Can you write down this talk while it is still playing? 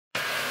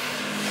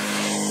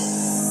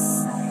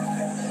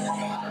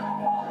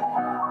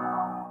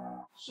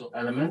So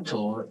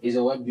Elementor is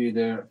a web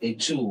builder, a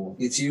tool.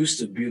 It's used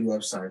to build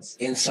websites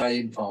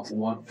inside of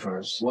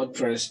WordPress.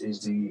 WordPress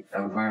is the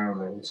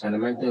environment.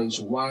 Elementor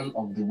is one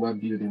of the web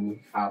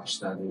building apps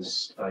that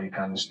is you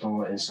can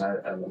install inside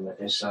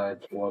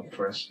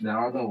WordPress. There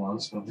are other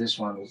ones, but this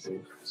one is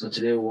the. So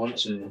today we want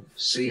to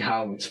see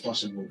how it's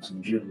possible to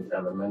build with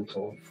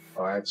Elementor.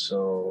 Alright,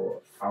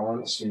 so I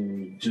want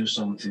to do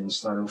something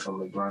starting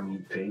from a brand new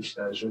page.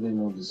 There's really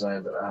no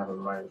design that I have in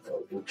mind.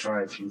 We'll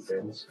try a few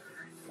things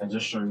and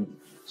just show you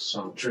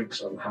some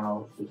tricks on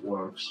how it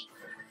works.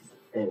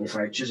 And if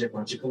I choose a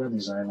particular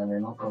design, I may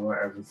not cover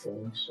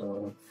everything.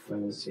 So let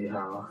me see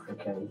how I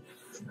can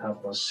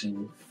help us see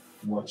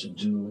what to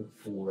do,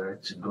 where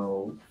to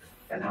go,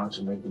 and how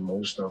to make the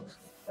most of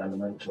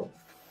Elementor.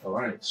 All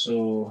right,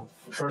 so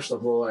first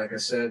of all, like I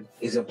said,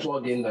 it's a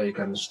plugin that you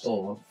can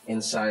install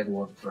inside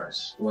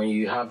WordPress. When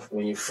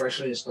you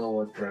freshly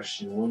install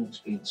WordPress,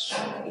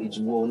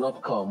 it will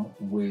not come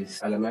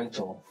with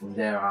Elementor.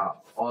 There are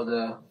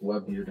other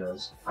web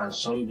builders, and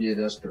some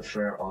builders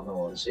prefer other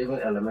ones. Even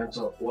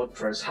Elementor,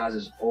 WordPress has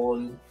its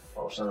own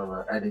sort of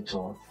an editor.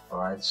 All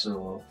right,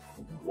 so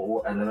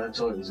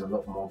Elementor is a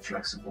lot more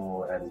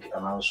flexible and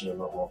allows you a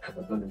lot more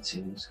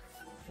capabilities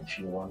if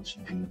you want to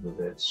build with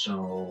it.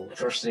 So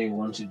first thing you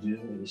want to do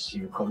is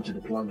you come to the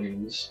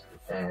plugins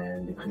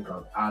and you click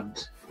on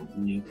add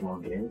new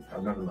plugin.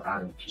 I'm not going to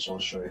add it, just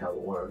want to show you how it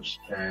works.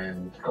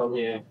 And come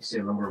here, see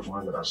a number of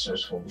ones that I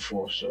searched for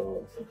before.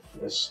 So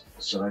let's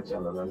select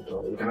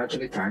Elementor. You can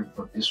actually type,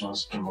 but this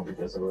one's came up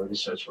because I've already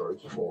searched for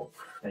it before.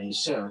 And you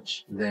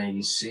search, then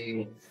you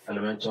see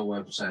Elementor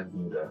Website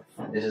Builder.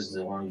 This is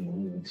the one you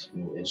need.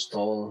 You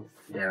install,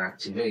 then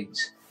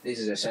activate. This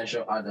is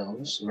essential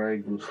add-ons, very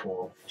good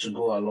to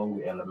go along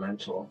with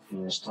Elementor.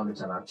 You install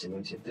it and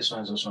activate it. This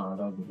one is also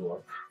another good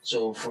one.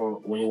 So for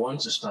when you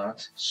want to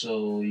start,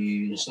 so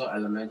you install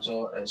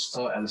Elementor,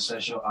 install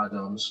essential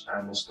add-ons,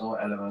 and install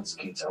Elements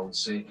Kit. I would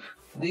say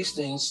these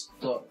things,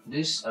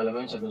 this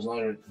Elementor does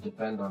not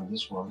depend on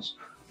these ones,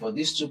 but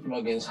these two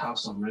plugins have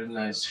some really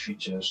nice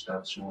features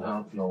that will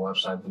help your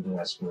website building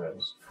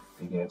experience.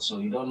 So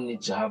you don't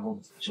need to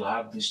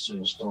have these two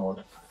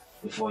installed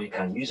before you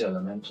can use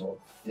Elementor.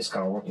 This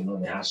can work,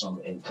 it has some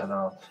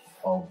internal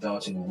or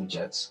built-in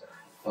widgets.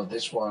 But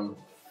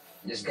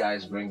this guy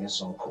is bringing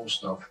some cool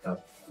stuff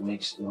that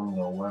makes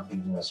your web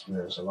building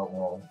experience a lot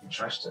more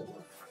interesting.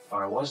 All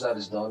right, once that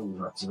is done,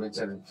 you've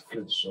activated it,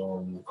 good.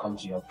 So you come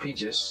to your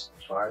pages,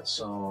 right?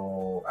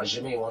 So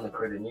assuming you want to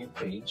create a new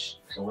page,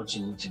 so what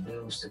you need to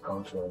do is to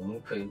come to a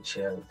new page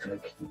here and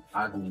click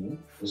add new.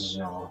 This is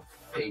your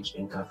page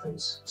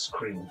interface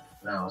screen.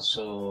 Now,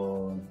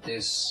 so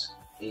this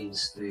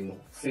is the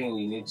thing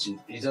you need to,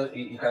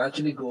 you can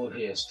actually go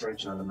here straight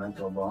to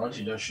Elementor, but I want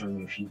to just show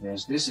you a few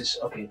things. This is,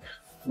 okay,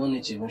 no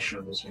need to even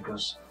show this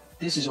because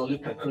this is only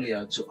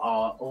peculiar to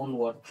our own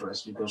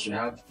WordPress because we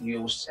have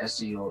used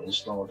SEO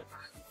installed.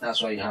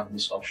 That's why you have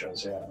these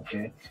options here,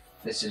 okay?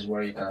 This is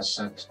where you can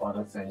set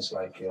other things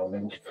like your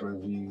link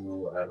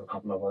preview and a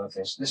couple of other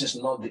things. This is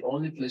not the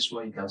only place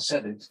where you can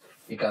set it.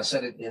 You can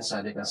set it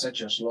inside. You can set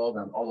your slog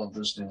and all of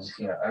those things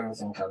here.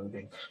 Everything can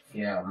be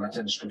here.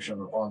 Meta description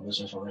and all of this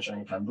information.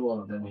 You can do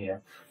all of them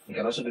here. You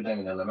can also do them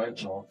in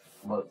Elementor,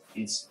 but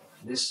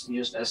this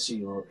used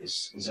SEO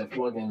is a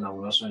plugin that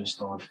we also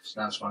installed. So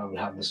that's why we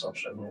have this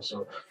option here.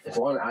 So if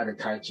you want to add a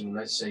title,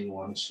 let's say you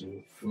want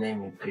to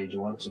name a page,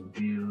 you want to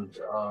build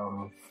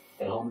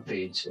a home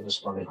page, it is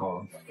called a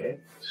home. Okay,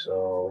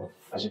 so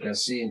as you can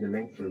see in the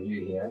link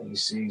preview here, you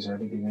see it's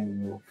already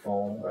giving you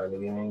home and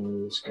giving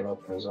you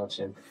Scaleup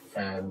Consulting,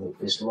 and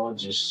this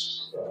launch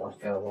is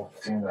kind of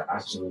a thing that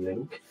adds to the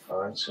link.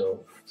 All right,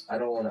 so I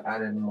don't want to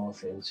add any more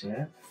things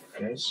here.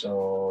 Okay,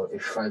 so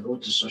if I go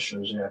to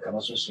socials here, I can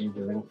also see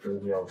the link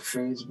preview on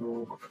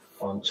Facebook,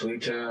 on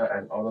Twitter,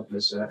 and other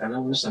places. I can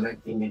even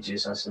select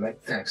images and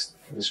select text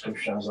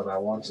descriptions that I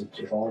wanted.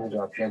 If I wanted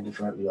to appear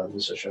differently on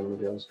these social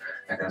medias,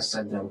 I can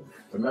set them.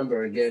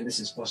 Remember, again, this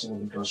is possible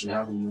because we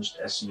have used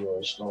SEO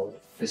installed.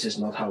 This is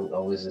not how it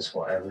always is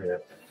for every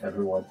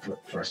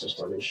WordPress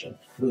installation.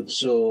 Good.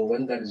 So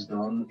when that is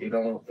done, we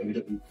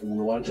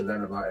want to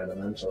learn about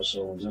Elementor,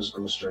 so we'll just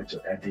go straight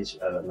to Edit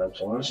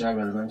Elementor. Once you have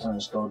Elementor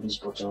installed, this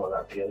button will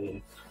appear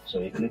here. So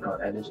you click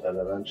on Edit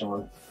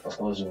Elementor. Of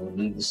course, you will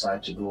leave the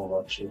site to go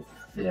over to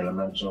the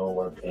Elementor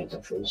web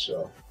interface.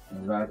 So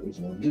that it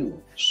will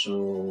do.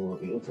 So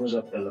it opens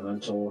up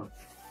Elementor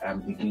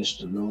and begins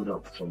to load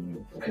up for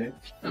you. Okay.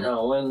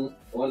 Now, while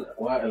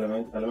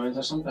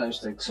Elementor sometimes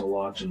takes a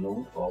while to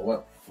load, or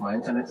well, my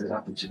internet is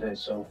happy today,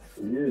 so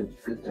good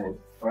thing.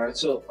 All right.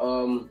 So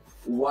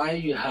why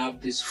you have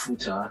this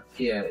footer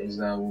here is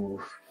that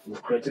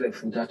we've created a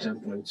footer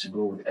template to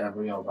go with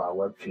every of our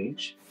web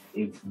page.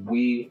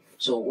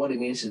 So what it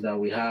means is that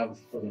we have,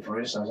 okay, for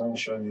instance, let me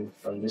show you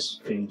on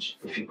this page.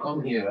 If you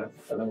come here,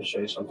 let me show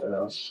you something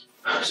else.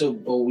 So,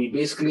 but we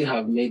basically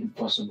have made it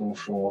possible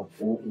for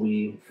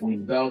we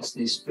built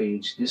this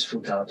page, this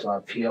footer to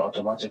appear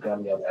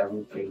automatically on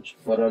every page.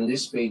 But on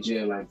this page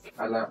here, like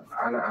Anna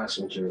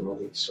asked me to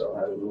remove it, so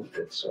I removed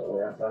it. So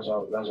yeah, that's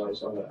why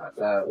it's on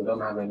we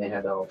don't have any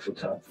header or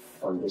footer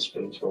on this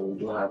page, but we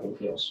do have it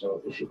here.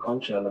 So if you come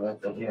to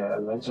Elementor here,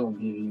 Elementor will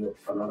give you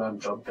another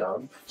drop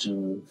down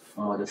to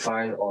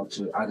modify or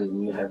to add a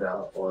new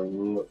header or a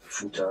new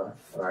footer,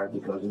 right?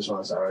 Because this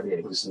one's already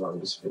existing on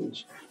this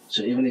page.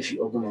 So even if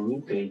you open a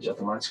new page,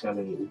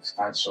 automatically it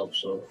adds up.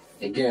 So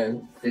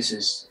again, this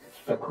is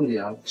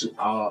peculiar to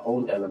our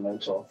own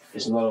Elementor.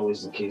 It's not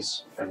always the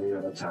case every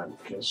other time.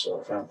 Okay,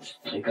 so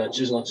you can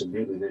choose not to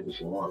build with it if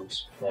you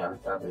want. Yeah,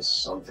 that is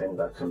something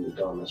that can be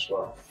done as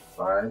well.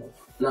 All right.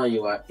 Now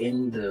you are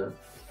in the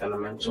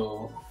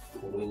Elementor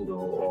window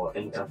or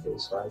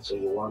interface, right? So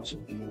you want to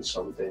build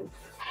something.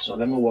 So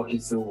let me walk you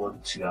through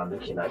what you are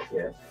looking at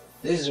here.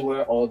 This is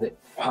where all the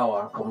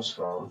power comes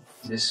from.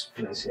 This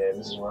place here,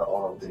 this is where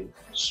all of the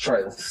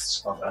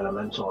strengths of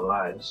Elementor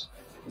lies.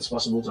 It's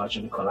possible to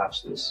actually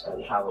collapse this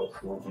and have a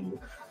full view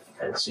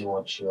and see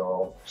what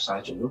your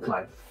site will look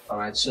like. All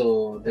right,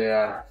 so there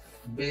are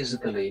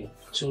basically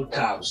two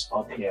tabs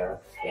up here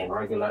in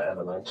regular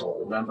Elementor.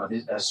 Remember,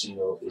 this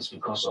SEO is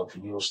because of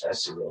used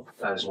SEO.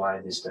 That is why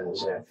this thing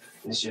is here.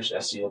 This used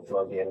SEO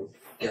plugin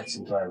gets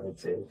into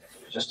everything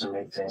just to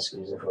make things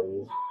easy for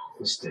you.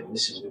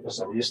 This is because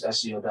I've used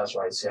SEO, that's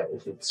why it's here.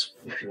 If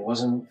it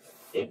wasn't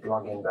a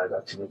plugin that's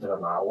activated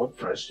on our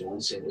WordPress, you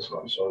wouldn't see this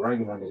one. So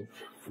regularly,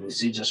 you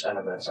see just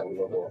elements and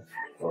global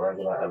or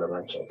regular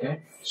elements,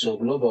 okay? So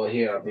global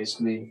here are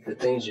basically the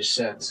things you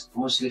set,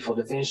 mostly for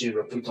the things you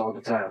repeat all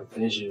the time,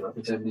 things you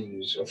repeatedly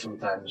use.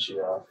 Sometimes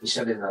you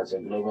set it as a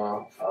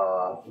global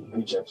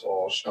widget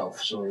or stuff,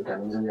 so you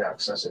can easily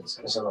access it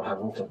instead of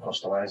having to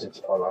customize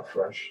it all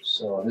afresh.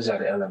 So these are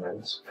the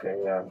elements,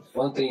 okay?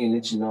 One thing you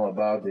need to know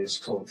about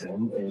this whole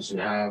thing is you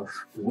have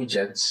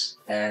widgets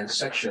and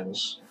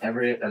sections.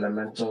 Every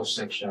Elementor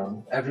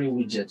section, every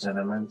widget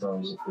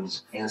Elementor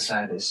is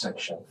inside a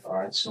section. All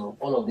right, so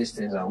all of these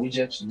things are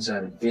widgets. These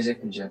are the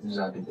basic widgets. These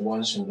are the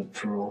ones in the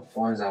pro,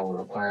 ones that will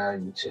require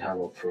you to have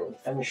a pro.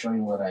 Let me show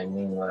you what I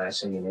mean when I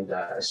say you need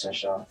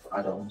essential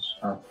add-ons.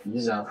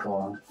 These are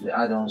from the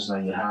add-ons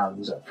that you have.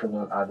 These are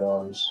premium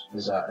add-ons.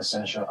 These are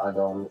essential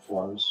add-on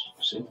ones.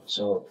 See?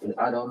 So the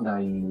add-on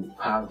that you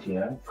have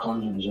here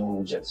comes with its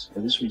own widgets.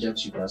 So these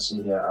widgets you can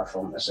see here are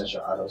from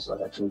essential add-ons,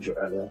 like I told you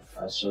earlier.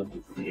 So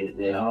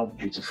they help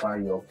beautify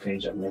your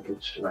page and make it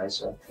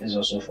nicer. This is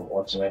also from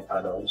ultimate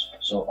add-ons.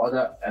 So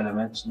other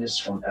elements, this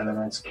from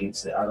Elements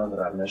Kits, the add-on that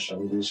I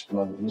mentioned, these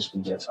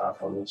widgets are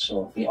from it.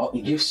 So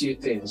it gives you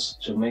things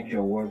to make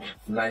your work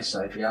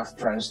nicer. If you have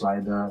Prime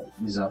Slider,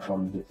 these are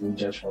from the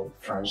widgets from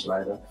Prime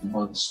Slider.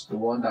 But the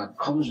one that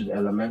comes with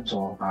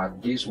Elementor are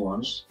these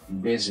ones,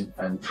 Basic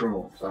and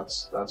Pro.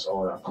 That's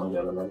all that comes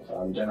with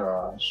Elementor. In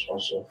general,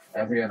 also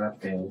every other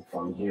thing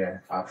from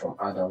here are from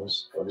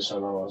add-ons. So these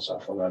other ones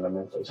are from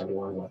Elementor. It's the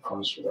one that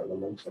comes with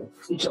Elementor.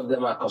 Each of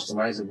them are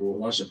customizable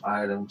once you've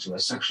added them to a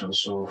section.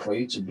 So for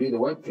you to build a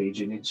web page,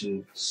 you need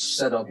to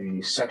set up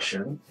a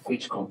section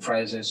which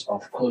comprises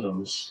of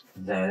columns.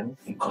 Then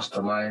you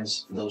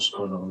customize those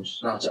columns.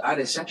 Now to add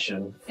a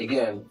section,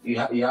 again, you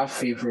have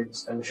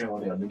favorites. Let me show you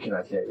what you're looking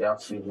at here. You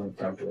have favorite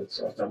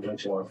templates. A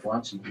template you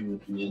want to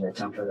build using a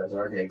template that's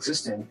already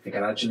existing. You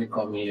can actually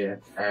come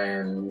here,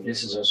 and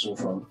this is also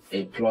from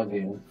a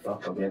plugin.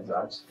 Don't forget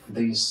that.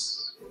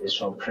 This is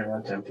from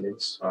premium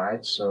templates, all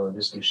right? So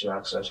this gives you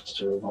access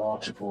to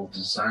multiple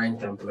design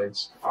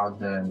templates out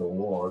there in the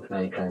world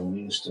that you can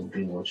use to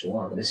build what you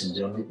want. This is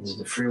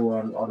the free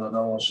one. All the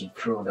other ones you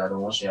pro that the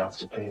ones you have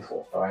to pay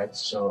for, all right?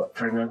 So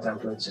premium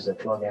templates is a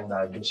plugin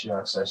that gives you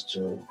access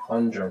to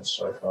hundreds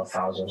or if not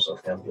thousands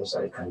of templates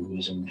that you can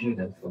use and build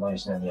it. We're not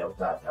using any of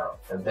that now.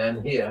 And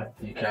then here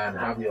you can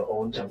have your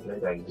own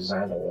template that you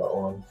design or your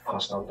own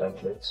custom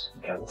templates.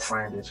 You can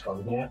find it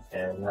from here,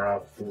 and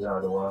now these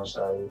are the ones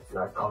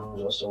that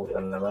comes also with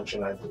Elementor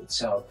library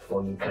itself,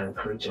 or you can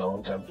create your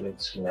own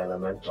templates in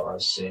Elementor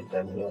and save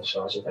them here.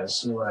 So as you can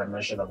see what I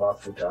mentioned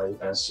about footer, you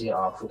can see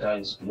our footer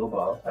is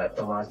global.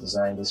 Thomas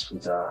designed this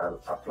footer and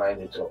applied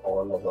it to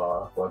all of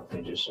our web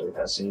pages. So you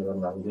can see the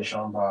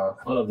navigation bar.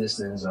 All of these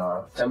things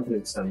are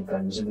templates that you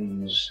can easily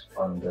use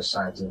on the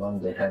site,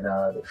 even the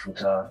header, the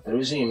footer. The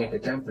reason you make a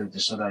template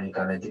is so that you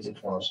can edit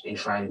it once.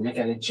 If I make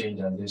any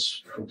change on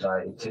this footer,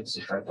 it takes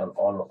effect on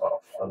all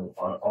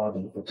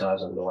the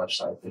footers on the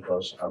website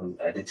because I'm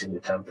editing the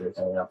template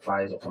and it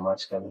applies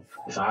automatically.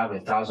 If I have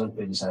 1,000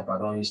 pages and if I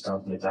don't use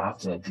template, I have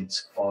to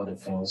edit all the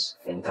things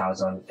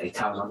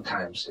 1,000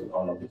 times in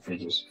all of the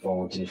pages. But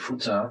with the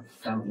footer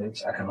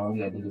template, I can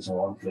only edit it in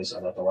one place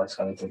and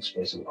automatically takes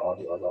place in all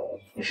the other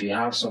ones. If you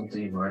have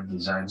something you've already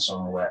designed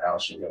somewhere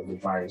else in your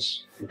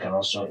device, you can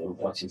also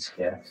import it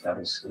here. That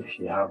is, if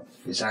you have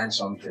designed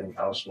something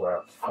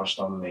elsewhere,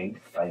 custom made,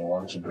 that you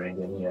want to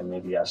bring in here,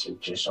 maybe as a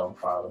JSON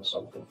file or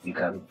something, you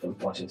can can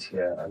import it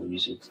here and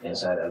use it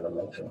inside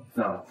Elementor.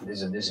 Now,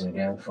 this is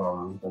again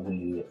from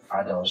the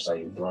add-ons that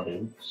you brought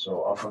in. So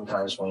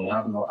oftentimes when you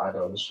have no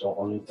add-ons, the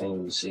only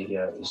thing you see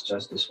here is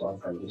just this one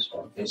and this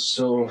one. Okay,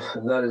 so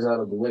that is out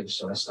of the way.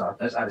 So let's start.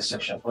 Let's add a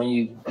section. When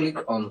you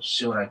click on,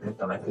 see what I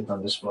clicked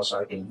on this plus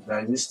icon, there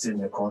is this thing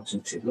they call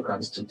tooltip. Look at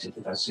this tooltip.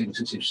 You can see the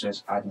tooltip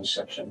says add new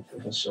section.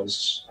 Okay, so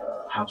it's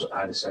how to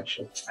add a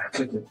section. I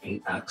click the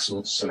it asks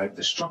me to select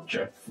the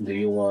structure. Do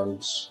you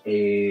want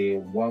a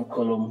 1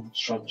 column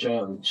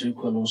structure, a 2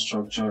 column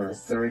structure, a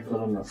 3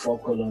 column, a 4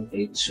 column,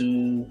 a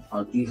 2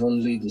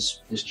 unevenly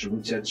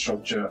distributed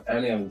structure?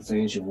 Any of the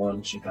things you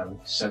want, you can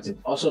set it.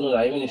 Also know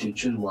that even if you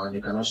choose one,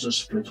 you can also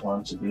split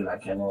one to be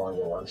like anyone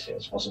you want here.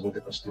 It's possible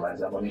to customize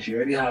that. But if you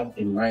already have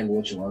in mind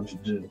what you want to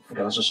do, you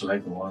can also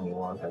select the one you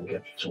want and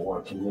get to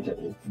work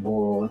immediately.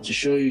 But to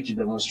show you, to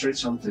demonstrate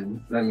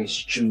something, let me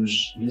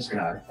choose this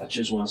guy. I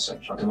choose one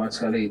section.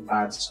 Automatically it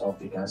adds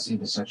up. You can see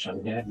the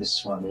section here.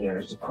 This one here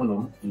is the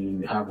column.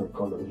 You have the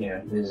column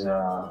here. These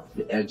are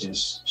the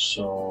edges.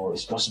 So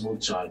it's possible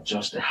to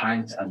adjust the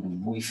height and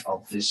the width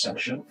of this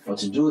section. But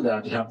to do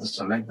that, you have to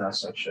select that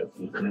section.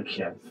 You click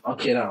here.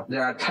 Okay, now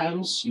there are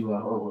times you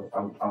are.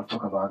 I'll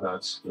talk about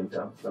that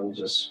later. Let me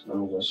just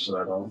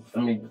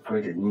let me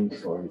create a need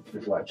for it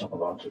before I talk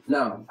about it.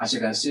 Now, as you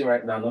can see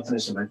right now, nothing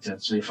is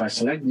selected. So if I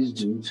select this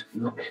dude,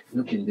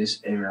 look in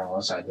this area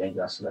once I make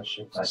that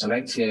selection. So I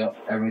select here,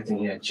 everything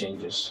here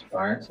changes.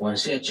 Alright.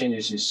 Once here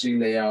changes, you see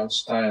layout,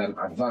 style, and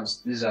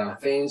advanced. These are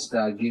things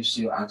that gives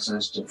you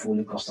access to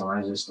fully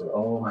customize this to,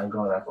 oh my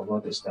god, I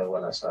forgot this step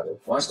when I started.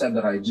 One step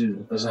that I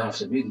do doesn't have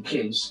to be the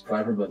case for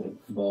everybody,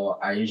 but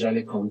I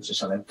usually come to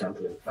select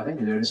template. I think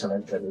it's already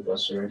selected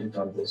because we already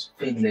done this.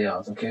 Page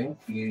layout, okay?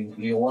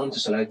 You want to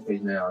select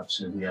page layout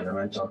to the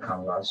Elementor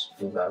canvas.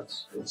 Do that.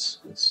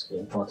 It's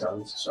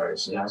important. Sorry,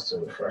 so you have to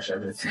refresh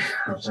everything.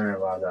 I'm sorry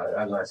about that.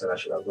 That's why I said I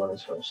should have done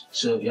it first.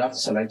 So you have to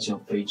select your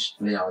page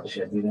layout if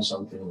you're doing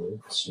something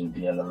new to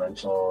the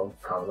Elementor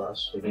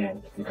canvas.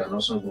 Again, you can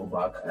also go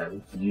back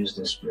and use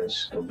this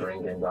place to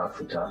bring in that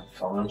footer.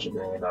 If I want to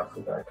bring in that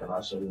footer, I can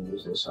also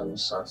use this and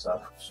insert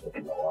that.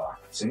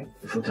 See,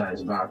 the footer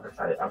is back.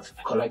 I've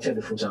collected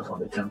the footer from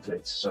the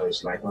template, so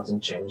it's like nothing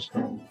changed.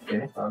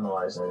 Okay, I don't know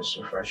why it's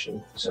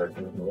refreshing. So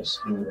give me a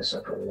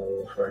second, let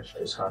me refresh.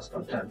 This has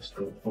content.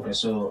 Okay,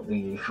 so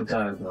the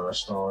footer has been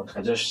restored.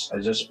 I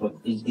just put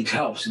it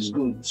helps. It's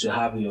good to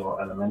have your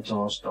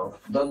Elementor stuff.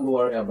 Don't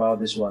worry about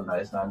this one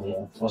that is down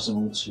here. It's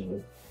possible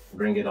to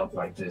bring it up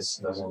like this.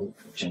 Doesn't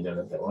change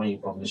anything when you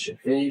publish it.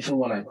 Even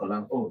when I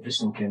collab, oh, this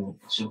one came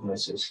 2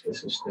 places.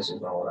 This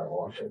is not what I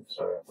wanted.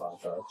 Sorry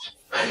about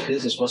that.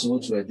 This is possible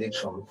to edit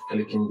from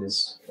clicking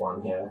this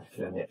one here.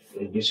 Then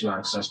it gives you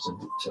access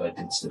to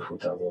edit the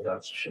footer, but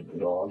that should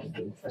be all to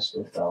do. Let's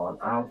lift that one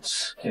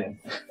out. Okay.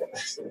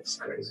 It's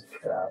crazy.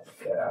 Get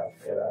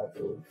out,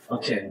 dude.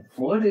 Okay.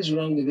 What is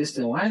wrong with this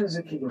thing? Why does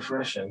it keep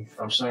refreshing?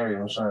 I'm sorry. I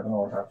don't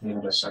know what happened.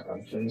 Give it a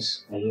second,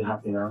 please. Are you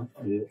happy now?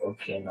 Are you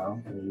okay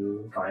now? Are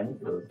you fine?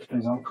 Good.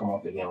 Please don't come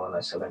up again when I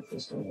select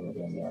this thing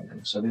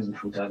again. So this is the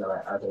footer that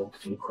I added.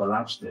 You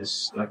collapse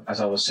this. Like as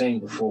I was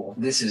saying before,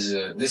 this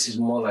is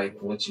more like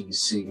what you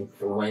see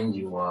when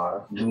you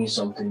are doing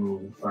something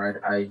new, right?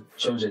 I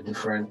chose a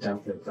different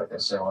template, like I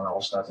said, when I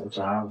was starting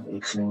to have a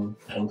clean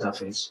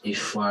interface.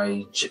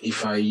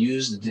 If I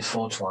use the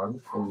default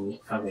one, we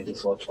have a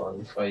default one.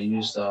 If I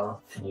use the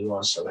new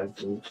one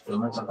selected, the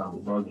matter can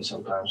be buggy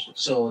sometimes.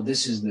 So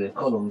this is the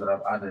column that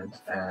I've added,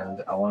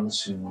 and I want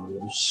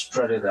to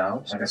spread it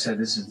out. Like I said,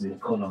 this is the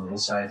column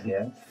inside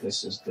here.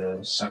 This is the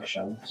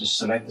section. To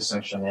select the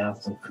section, you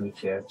have to click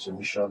here to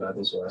be sure that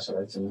this is what I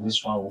selected.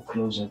 This one will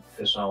close it.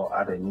 This one will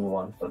add a new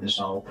one, but this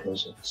one will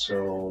close it.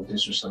 So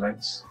this will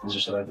select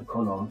the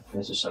column.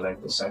 This will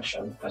select the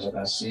section. As you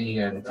can see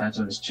here, the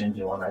title is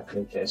changing. When I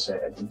click here, it says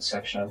edit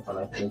section. When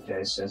I click here,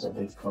 it says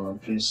edit column.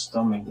 Please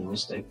don't make the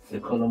mistake. The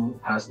column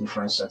has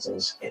different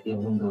settings,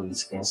 even though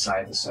it's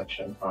inside the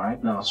section. All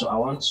right. Now, so I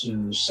want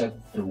to set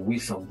the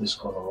width of this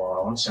column, or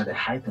I want to set the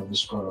height of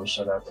this column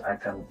so that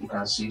you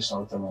can see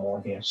something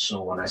more here.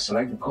 So when I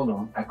select the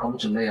column, I come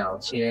to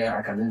layout. Here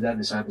I can either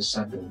decide to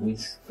set the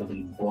width to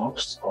be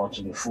boxed or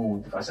to be full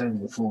width. If I set it to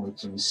be full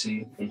width, you will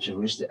see it will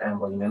reach the end,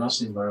 but you may not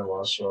see it very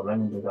well. So let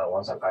me do that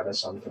once I've added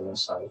something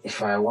inside.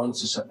 If I want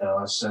to set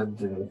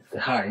the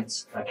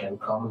height, I can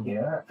come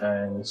here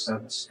and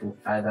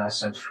either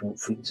set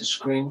fit to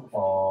screen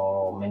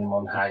or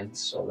minimum height.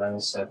 So let me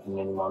set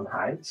minimum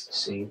height.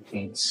 See,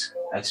 it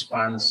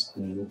expands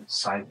the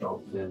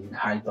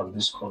height of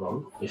this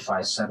column. If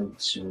I set it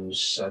to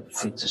set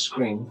fit to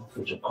screen,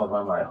 it will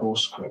cover my whole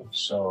screen.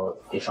 So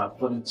if I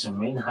put it to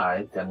min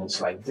height, then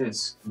it's like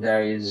this.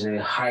 There is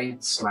a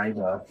height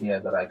slider here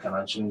that I can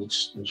actually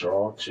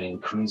draw to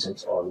increase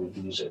it or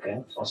reduce it. Okay,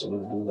 it's possible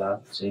to do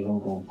that to even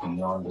go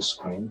beyond the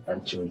screen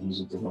and to reduce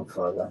it even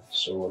further.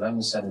 So let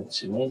me set it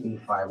to maybe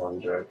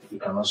 500. You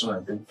can also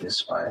edit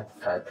this by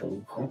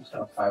typing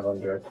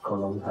 500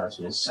 column has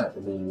been set.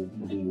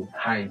 The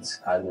height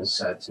has been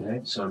set.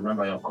 Okay? So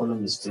remember, your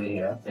column is still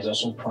here. It's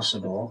also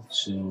possible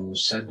to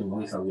set the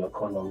width of your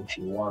column if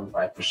you want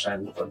by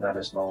percent, but that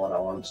is not what I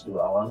want to do.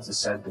 I want to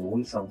set the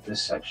width of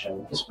this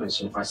section, this place.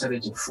 So if I set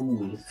it to full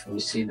width, we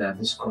see that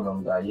this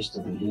column that used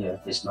to be here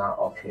is now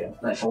up here.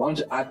 Now, if I want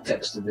to add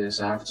text to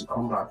this, I have to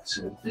come back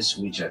to this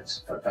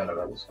widget for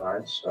elements,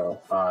 right? So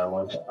I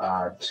want to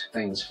add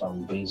things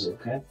from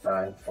basic. Okay?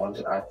 I want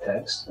to add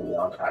text, and I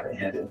want to add a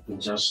heading. You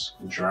just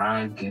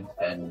drag it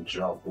and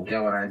drop. You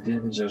get what I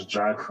did? You just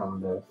drag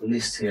from the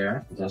list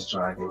here, just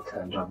drag it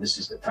and drop. This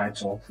is the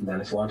title. And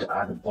then if you want to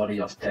add a body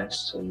of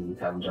text, so you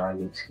can drag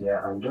it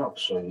here and drop.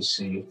 So you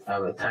see I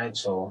have a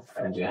title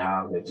and you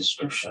have a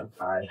description.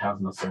 I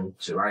have nothing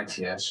to write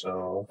here,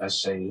 so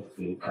let's say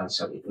you can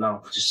set it.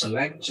 Now, to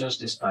select just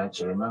this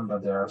title, remember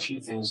there are a few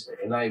things.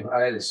 Now you've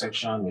added a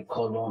section, a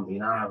column, you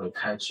now have a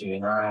title, you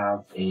now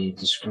have a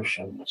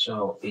description.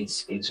 So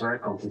it's very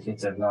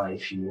complicated now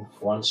if you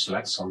want to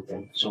select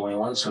something. So when you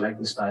want to select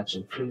this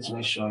title, please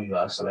make sure you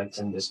are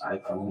selecting this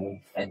icon here,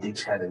 edit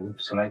heading,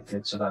 select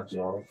it so that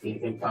your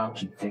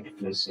impact will take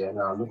place here.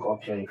 Now look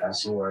up here, you can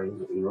see where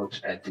you wrote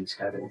edit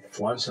heading. If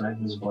you want to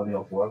select this body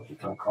of work, you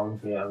can come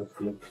here and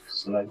click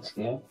select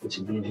here, which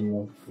will give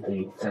you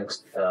the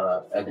text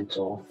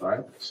editor,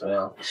 right? So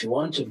now, if you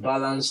want to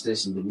balance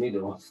this in the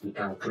middle, you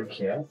can click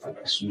here, like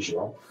as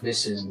usual.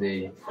 This is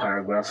the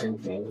paragraphing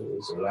thing.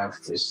 It's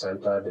left, it's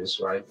center, this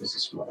right, this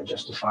is more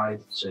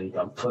justified. So you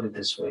can put it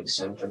this way, the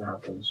same thing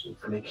happens. You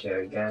click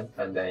here again,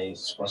 and then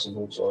it's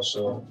possible to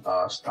also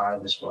style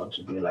this one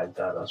to be like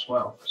that as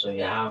well. So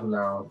you have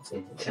now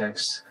a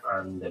text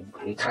and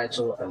the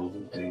title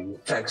and the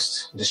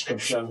text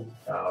description.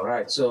 All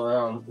right.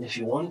 So if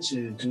you want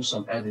to do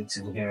some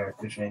editing here,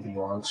 which maybe you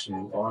want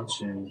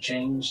to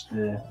change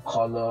the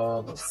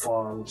color, the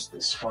font,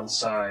 this font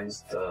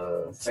size,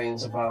 the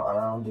things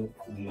around it,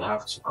 you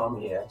have to come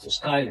here to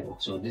styling.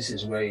 So this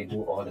is where you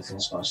do all the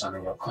things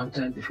concerning your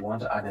content. If you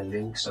want to add a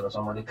link so that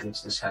somebody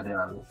clicks this heading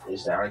and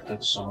is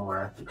directed to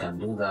somewhere, you can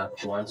do that.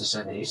 If you want to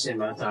set the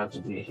HTML tag to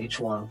be a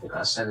H1, you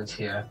can set it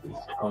here. It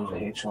becomes a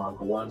H1.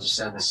 If you want to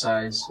set the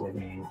size,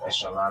 maybe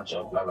extra large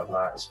or blah blah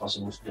blah, it's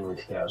possible to do it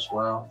here as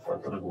well.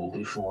 But put it in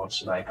default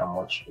so that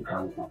you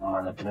can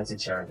manipulate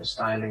it here in the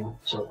styling.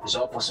 So it's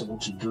all possible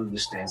to do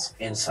these things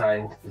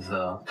inside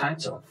the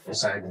title,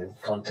 inside the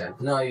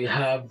content. Now you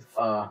have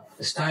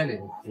the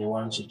styling. You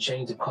want to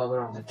change the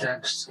color of the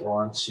text. You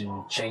want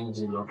to change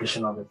the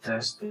location of the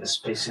text, the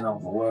spacing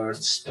of the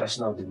words,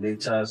 spacing of the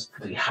letters,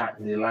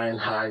 the line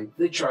height,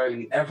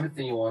 literally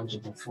everything you want to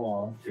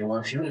perform. Even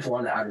if you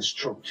want to add a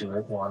stroke to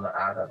it, you want to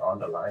add an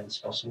underline, it's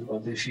possible.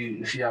 But if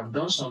you have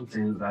done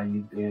something that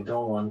you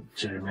don't want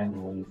to remain the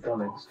way you've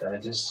done it,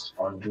 then just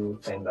undo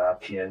thing that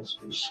appears.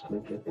 You just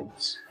click it,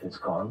 it's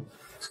gone.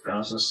 You can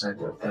also set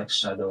your text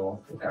shadow.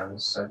 You can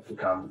set the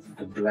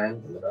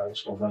blend,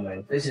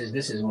 overlay. This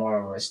is more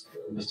of a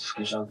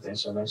justification thing.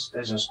 So let's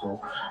just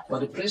go. But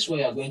the place where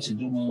you're going to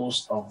do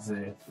most of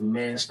the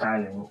main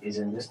styling is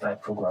in this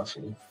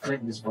typography.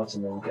 Click this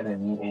button and get a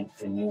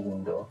new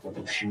window with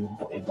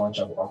a bunch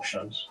of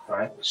options,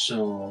 right?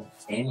 So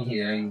in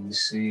here you will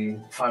see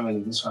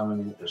family. This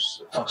family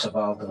just talks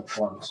about the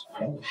font.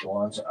 Okay, if you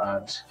want to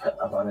add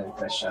about a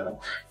text shadow,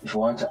 if you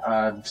want to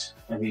add,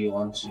 maybe you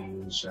want to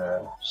use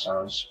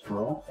Sans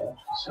Pro. Okay,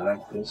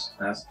 select this.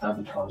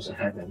 That becomes a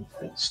heading,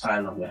 the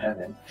style of your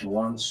heading. If you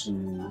want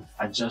to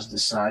adjust the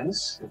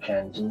size, you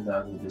can do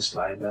that with the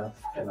slider.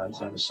 You can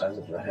adjust the size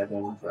of your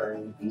heading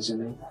very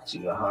easily to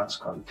your heart's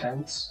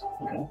content.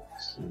 Okay,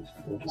 so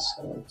you can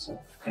select it.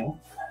 Okay.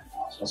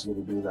 It's possible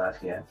to do that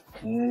here.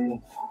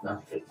 Okay.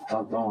 Now,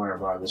 don't worry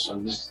about this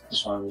one. This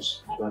one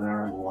is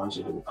whether you want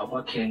to do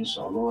uppercase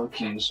or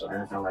lowercase or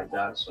anything like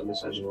that. So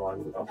this as you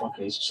want with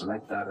uppercase,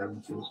 select that,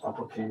 everything is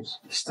uppercase.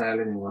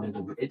 Styling, you want it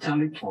to be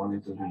italic, you want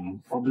it to be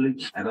public.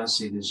 I don't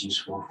see this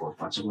useful for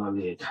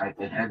particularly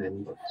a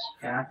heading, but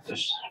yeah,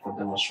 just for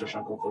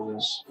demonstration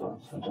purposes, but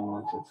I don't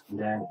want it.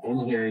 Then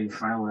in here you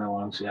find where I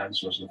want to add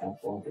this was looking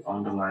for. The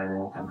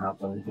underlining can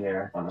happen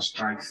here on a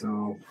strike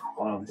through.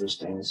 All of those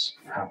things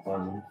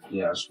happen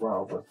here as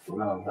well, but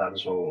none of that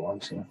is what we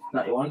want here.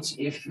 Now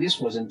if this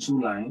was in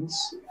 2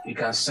 lines, you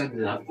can set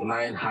the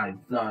line height.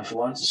 Now if you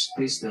want to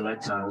space the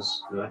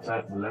letters, the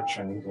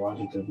lettering, if you want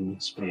it to be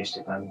spaced,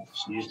 you can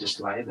use the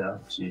slider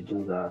to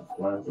do that.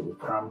 You want it to be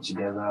crammed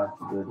together,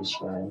 do this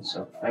way.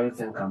 So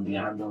everything can be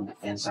handled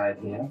inside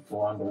here. If you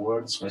want the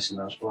word spacing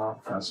as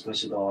well, you can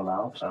space it all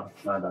out. So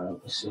now that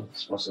you see,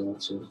 it's possible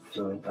to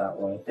do it that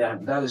way. Yeah,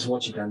 that is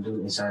what you can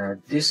do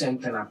inside. This same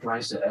thing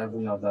applies to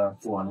every other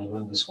one,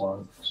 even this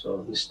one.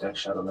 So this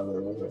text shadow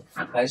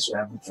applies to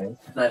everything.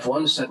 Now if you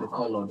want to set the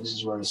color, this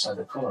is where you set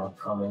the color.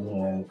 Come come in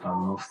here, you can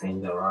move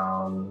things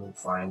around,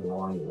 find the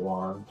one you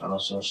want, and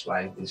also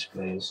slide this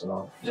place,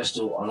 just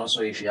to, and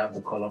also if you have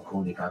the color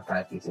code, you can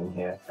type it in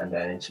here, and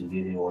then it will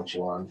give you what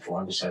you want. If you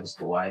want to set it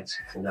to white,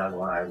 I think that's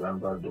one I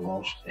remember the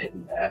most.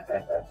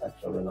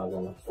 Probably not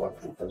going to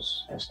work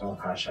because there's no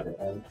hash at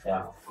the end.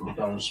 Yeah, it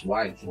becomes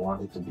white. You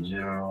want it to be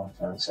 0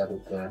 and set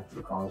it there. It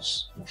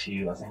becomes a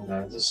few. I think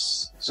that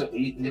this. So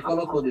the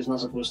color code is not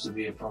supposed to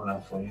be a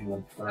problem for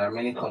you. There are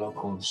many color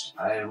codes.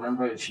 I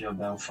remember a few of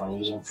them from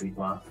using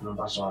Figma.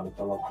 Remember some of the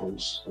color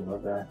codes over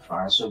there.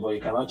 Alright, so but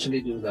you can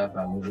actually do that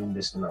by moving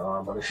this thing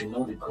around. But if you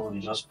know the code,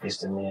 you just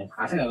paste them in.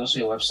 I think there's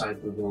also a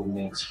website Google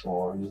makes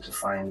for you to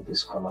find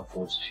this color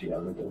codes if you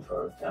are looking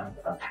for it. Yeah.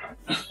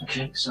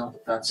 Okay, so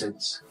that's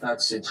it.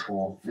 That's it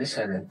for this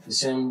heading. The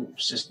same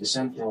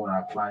thing will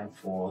apply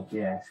for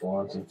here if you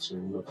want it to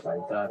look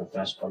like that, the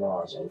best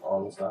colors and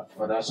all of that.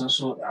 But there's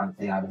also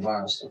the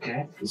advanced,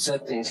 okay? It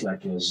said things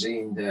like your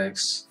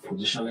z-index,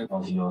 positioning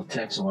of your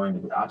text, you want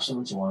it to be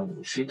absolute, you want it to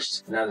be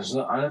fixed. Now there's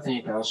no other thing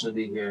you can also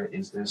do here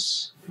is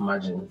this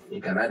margin.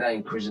 You can either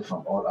increase it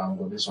from all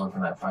angles. This is one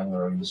thing I find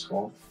very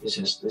useful. This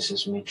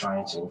is me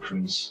trying to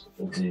increase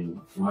the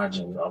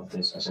margin of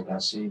this. As you can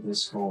see,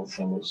 this whole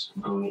thing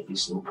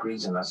is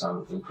increasing as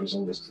I'm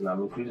increasing this thing.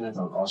 I'm increasing it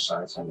on all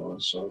sides, and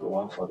also the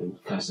one for the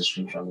text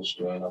description is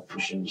going up,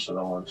 pushing this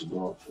other one to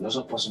go. It's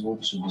also possible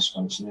to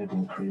discontinue the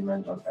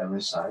increment on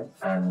every side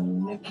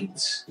and make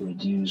it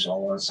reduce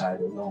on one side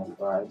alone,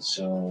 right?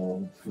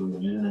 So we're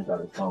using it at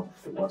the top.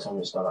 The bottom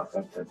is not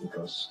affected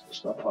because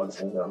it's not all the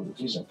things that I'm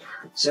using.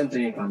 Same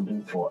thing you can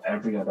do for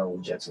every other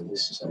widget in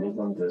this system,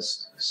 even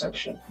this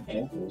section.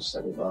 Okay, we'll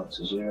set it back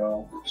to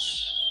 0.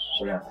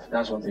 So yeah,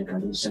 that's one thing you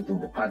can do. Same thing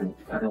with the padding.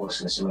 Padding works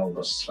in a similar way,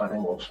 but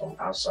padding works from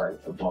outside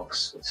the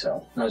box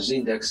itself. Now,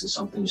 z-index is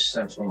something you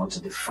set when you want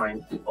to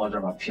define the order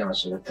of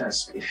appearance of the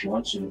text. If you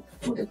want to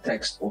put a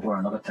text over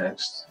another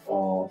text,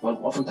 or well,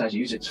 oftentimes you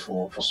use it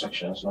for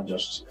sections, not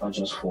just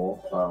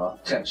for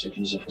text. You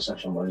can use it for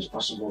section, but it's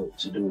possible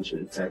to do it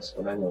with the text.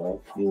 But anyway,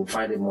 you'll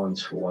find it more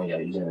useful when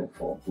you're using it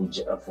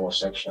for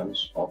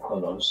sections or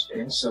columns.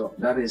 Okay, so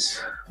that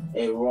is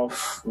a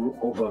rough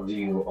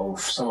overview of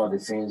some of the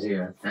things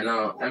here. And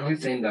now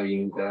everything that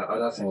there are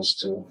other things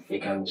too. You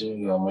can do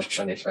your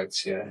motion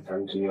effects here. You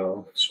can do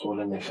your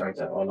scrolling effect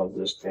and all of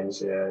those things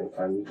here.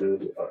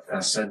 You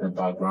can set the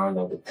background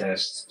of the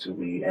text to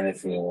be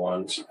anything you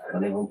want. You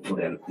can even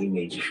put an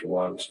image if you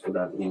want. Put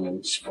an image.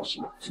 It's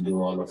possible to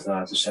do all of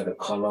that. To set a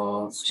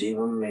color. To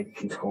even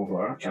make it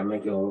hover. You can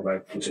make it hover by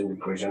putting the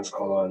gradient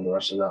color and the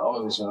rest of that. All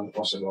of this is not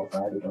possible,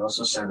 right? You can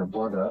also set a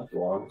border. If you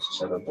want to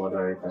set a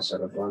border, you can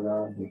set a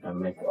border. You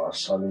can make a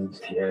solid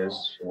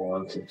tears if you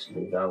want it to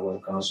be that way.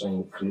 You can also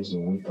increase the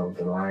width of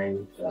the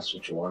line. That's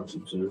what you want to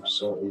do.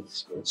 So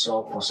it's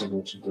all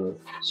possible to do.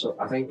 So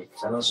I think,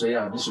 and also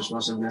yeah, this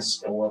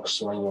responsiveness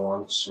works when you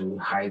want to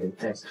hide the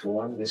text. If you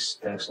want this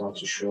text not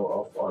to show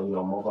up on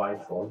your mobile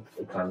phone,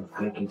 you can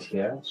click it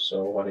here.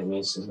 So what it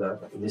means is that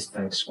this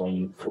text, when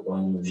you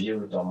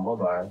view it on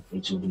mobile,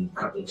 it will be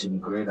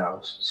grayed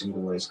out. See the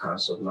way it's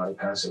cancelled. Now you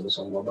cancel this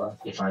on mobile.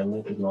 If I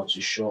make it not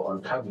to show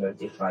on tablet,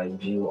 if I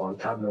view on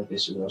tablet,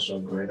 this will also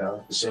grayed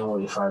out. The same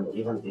way,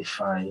 even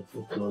if I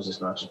close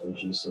this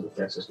notification, so the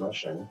text is not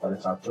showing. But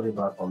if I put it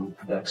back on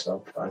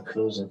desktop, if I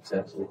close it,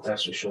 the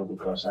text will show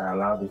because I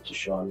allowed it to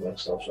show on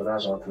desktop. So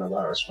that's one thing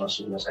about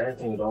responsiveness.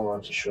 Anything you don't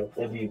want to show,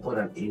 maybe you put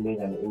an image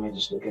and the image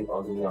is looking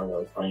ugly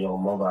on your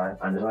mobile,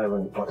 and it's not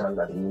even important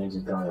that the image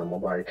is down on your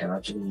mobile. You can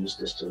actually use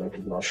this to make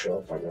it not show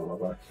up on your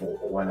mobile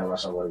whenever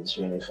somebody is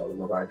viewing it from the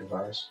mobile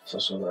device. It's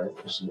also very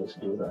possible to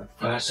do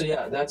that. So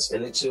yeah, that's a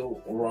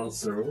little run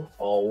through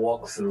or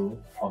walk through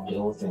of the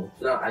whole thing.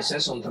 Now I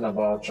said something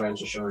about trying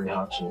to show you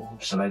how to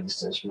select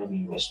distance. Maybe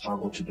you may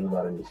struggle to do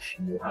that if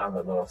you have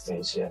a lot of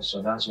things here.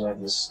 So that's where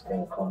this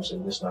thing comes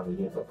in, this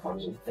navigator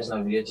comes in. This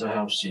navigator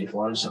helps you if you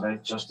want to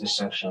select just this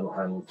section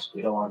and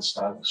you don't want to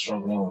start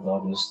struggling with all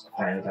this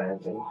tiny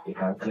thing. You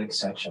can click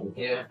section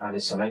here and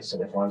it selects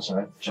it. If you want to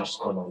select just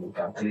column, you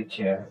can click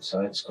here,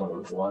 select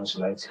column. If you want to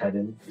select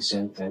heading, the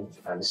same thing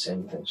and the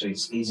same thing. So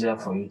it's easier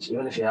for you to,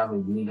 even if you have a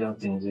million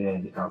things here,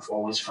 you can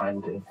always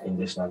find it in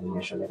this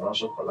navigation. You can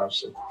also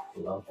collapse it,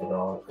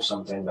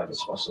 something that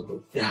is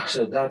possible. Yeah,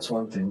 so that's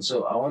one thing.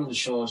 So I want to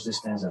show us these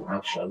things in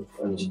action.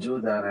 When you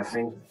do that, I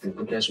think the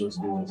quickest way to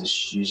do it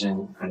is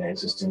using an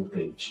existing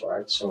page,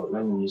 right? So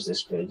let me use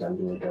this page and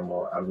do a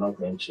demo. I'm not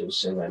going to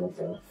save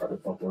anything for the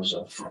purpose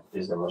of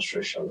this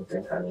demonstration. I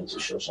think I need to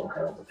show some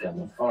kind of a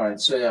demo. All right,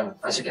 so yeah,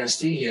 as you can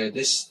see here,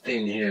 this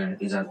thing here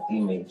is an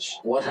image.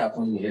 What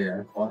happened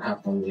here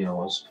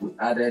was we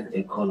added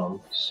a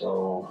column.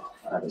 So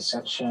add a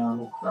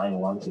section. Now you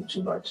want a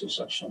 2x2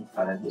 section.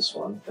 Added this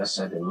one. Let's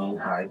set the main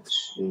height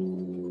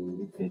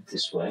to it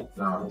this way.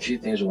 Now, a few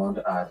things we want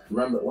to add.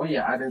 Remember, when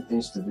you're adding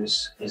things to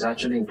this, it's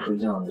actually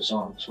increasing on its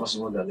own. It's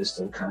possible that this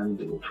thing can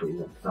be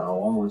increasing. Now,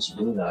 one way to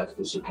do that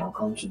is you can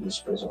come to this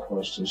place, of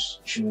course, to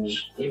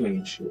choose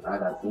image. You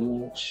add an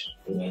image.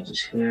 Image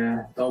is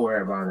here. Don't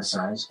worry about the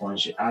size.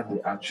 Once you add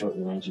the actual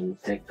image, you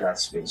take that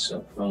space.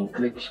 So when you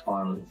click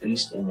on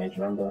this image,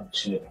 remember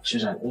to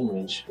choose an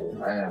image.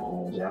 I have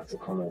an image. You have to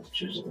comment.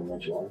 choose the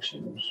image you want to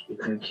use. You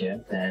click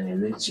here, then it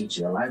leads you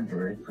to your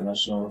library. You can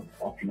also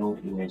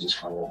upload images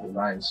from your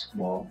device.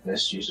 Well,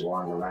 let's use the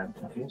one on the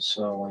library. Okay,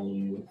 so when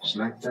you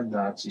selected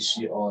that, you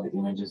see all the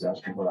images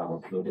that people have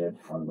uploaded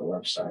from the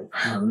website.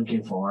 I'm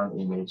looking for one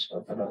image,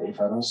 but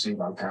if I don't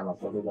save on time, I'm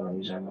probably going to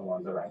use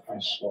anyone that I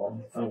can. So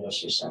let me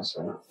just use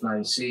sensor. Now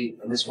you see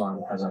this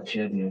one has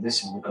appeared here.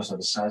 This is because of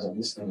the size of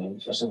this image.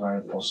 It's also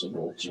very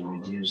possible to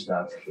reduce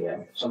that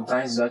here.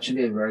 Sometimes it's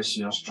actually a very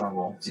serious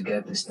struggle to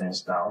get these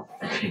things down.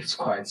 It's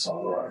quite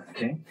some work.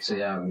 Okay, so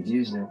yeah,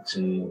 reduce it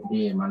to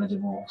be a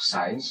manageable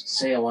size.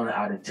 Say I want to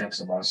add a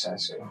text about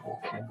sensor.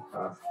 Okay,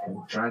 I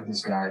can drag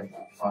this guy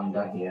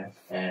under here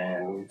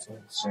and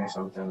say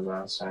something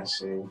about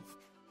sensor.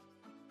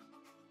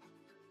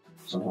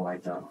 Something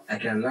like that. I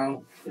can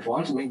now, if I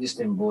want to make this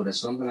thing bold, there's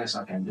something else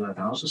I can do. I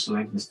can also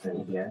select this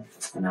thing here,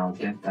 and I'll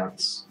get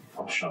that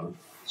option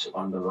to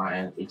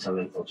underline,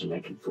 iterate, or to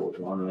make it bold.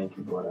 I want to make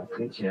it bold. I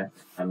click here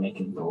and make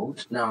it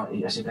bold. Now,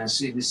 as you can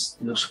see, this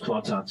looks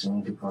cluttered to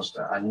me because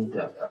I need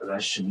there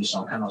should be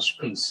some kind of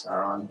space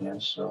around here.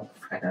 So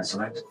I can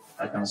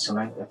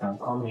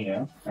come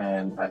here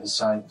and I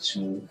decide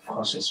to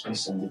cause a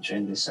space in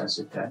between this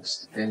sensitive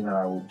text. The thing that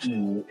I will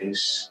do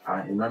is,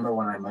 I remember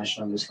when I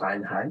mentioned this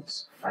line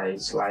height, I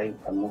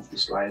move the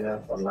slider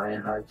for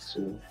line height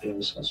to give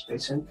it some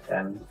spacing,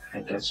 and I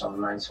get some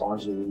nice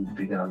ones. Really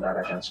bigger than that,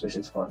 I can space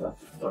it further.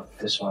 But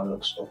this one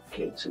looks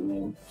okay to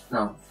me.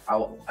 Now,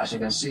 as you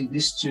can see,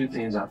 these two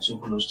things are too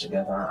close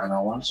together, and I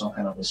want some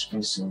kind of a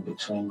spacing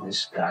between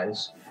these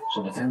guys.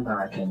 So the thing that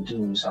I can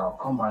do is I'll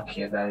come back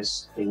here. There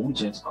is a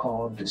widget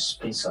called the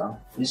spacer.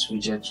 This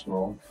widget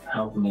will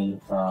help me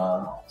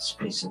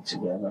space it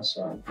together.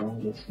 So I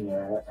bring it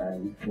here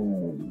and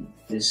boom.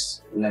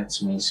 This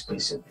lets me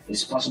space it.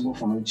 It's possible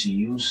for me to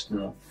use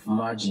the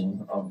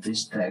margin of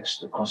this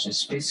text to cause a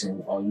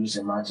spacing, or use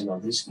the margin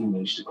of this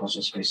image to cause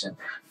a spacing.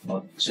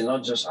 But so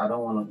not just, I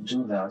don't want to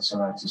do that so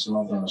that it's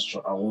not going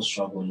to, I won't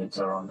struggle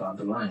later on down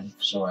the line.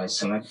 So I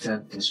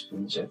selected this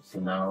widget.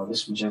 Now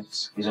this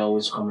widget is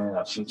always coming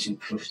at 50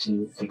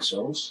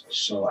 pixels.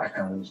 So I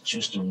can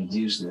choose to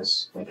reduce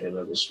this, make it a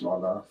little bit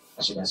smaller.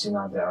 As you can see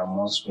now, there are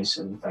more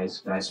spacing.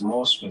 There is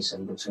more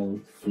spacing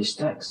between these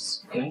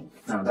texts. Okay,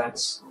 now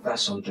that's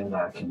something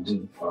that I can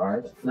do. All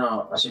right.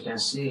 Now, as you can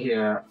see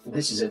here,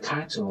 this is a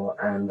title,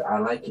 and I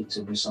like it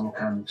to be some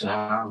kind, to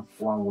have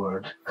one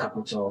word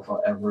capital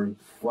for every,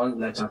 one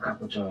letter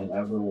capital in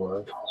every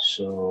word.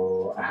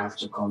 So I have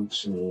to come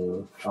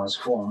to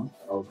transform.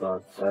 Oh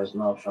God, there's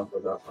no option for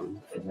that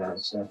one.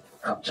 It's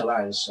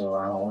capitalize. So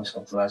I always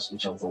capitalize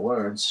each of the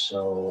words,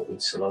 so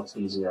it's a lot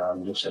easier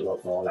and looks a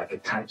lot more like a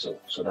title.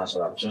 So that's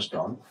what I've just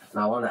done.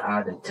 Now I want to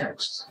add a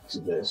text to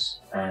this,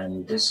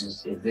 and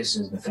if this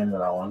is the thing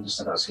that I want to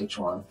set as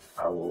H1,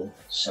 I will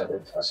set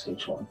it as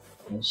H1.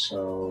 Okay,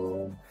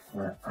 so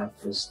I add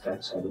this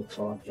text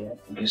editor here.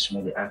 It gives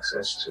me the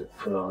access to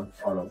put on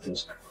all of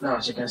this. Now,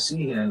 as you can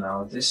see here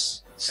now,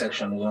 this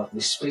section,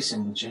 the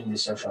spacing between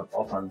this section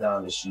up and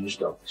down is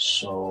used up.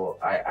 So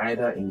I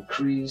either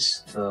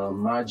increase the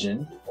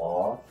margin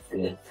or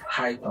the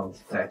height of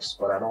the text,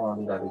 but I don't want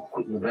to do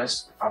that. The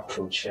best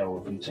approach here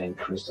would be to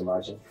increase the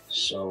margin.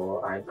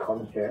 So I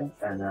come here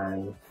and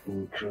I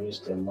increase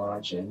the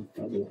margin,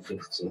 maybe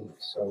 50.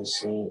 So you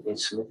see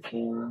it's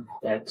looking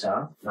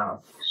better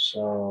now.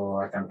 So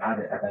I can add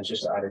it. I can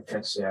just add a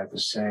text here to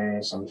say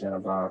something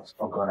about,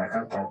 oh God, I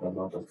can't type a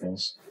lot of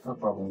things. No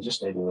problem, just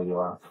stay the way you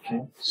are.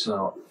 Okay.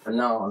 So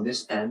now on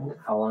this end,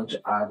 I want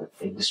to add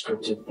a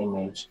descriptive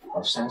image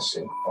of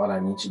sensing. All I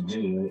need to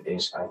do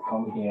is I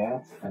come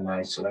here and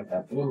I select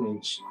that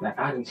image and I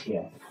add it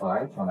here.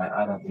 Alright, when I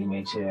add an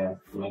image here,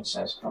 it makes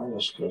sense. I'll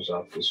just close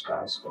up this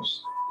guys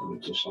because we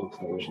do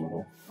something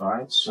reasonable.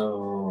 Alright,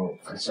 so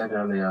I said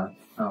earlier,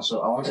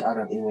 so I want to add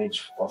an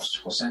image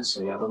for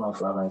sensory. I don't know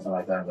if I have anything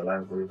like that in the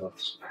library, but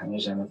I can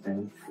use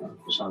anything.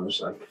 This one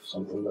looks like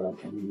something that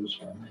I can use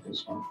for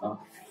this one.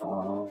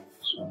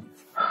 So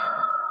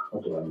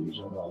what do I use?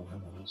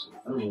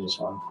 Let me use this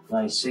one.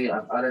 Now you see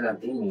I've added an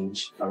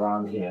image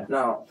around here.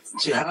 Now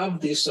to have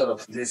these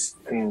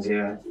things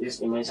here,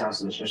 this image has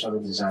to be specially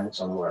designed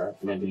somewhere,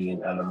 maybe in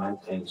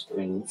Elementor,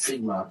 in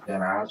Figma,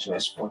 then I have to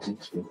export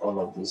it with all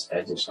of these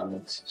edges on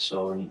it.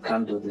 So you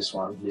can't do this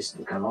one.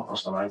 You cannot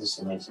customize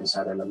this image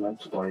inside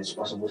Elementor, but it's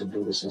possible to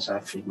do this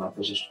inside Figma,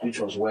 which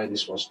was where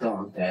this was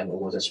done. Then it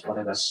was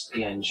exported as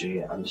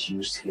PNG and it's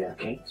used here.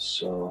 Okay,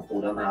 so we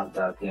don't have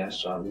that here,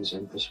 so I'm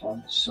using this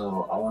one.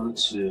 So I want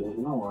to, you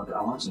know what,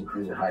 I want to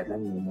increase the height. Let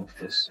me remove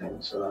this thing.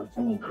 So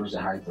let me increase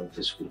the height of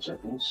this widget.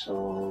 Okay,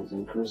 so to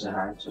increase the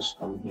height, just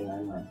come here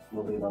and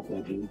move it up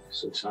maybe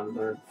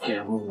 600.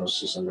 Okay, move it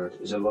 600.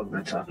 It's a lot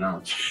better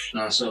now.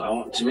 So I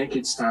want to make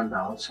it stand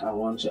out. I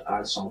want to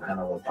add some kind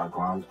of a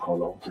background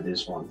color to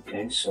this one.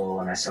 Okay, so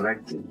when I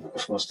select it,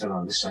 of course, still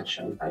on this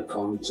section, I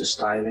come to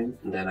styling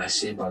and then I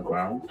see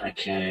background. I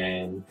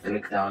can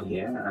click down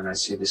here and I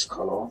see this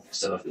color.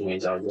 Instead of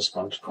image, I'll just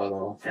come to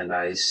color and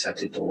I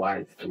set it to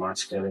white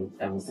automatically.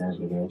 these things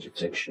begin to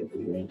take shape,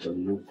 begin to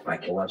look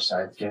like a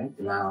website. Okay.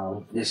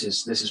 Now this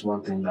is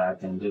one thing that I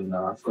can do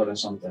now. I've gotten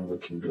something we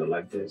can do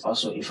like this.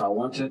 Also, if I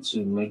wanted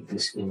to make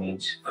this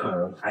image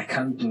curve, I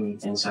can't do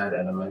it inside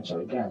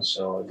Elementor again.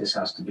 So this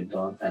has to be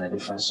done in a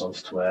different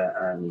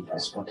software and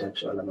exported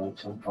to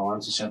Elementor. If I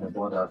want to set the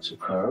border to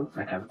curve,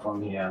 I can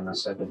come here and I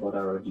set the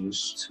border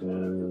radius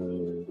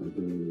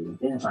to,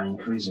 then if I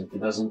increase it,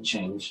 it doesn't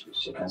change.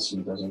 As you can see,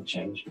 it doesn't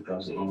change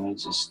because the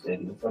image is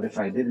steady. But if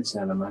I did it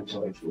in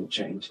Elementor, it will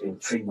change. In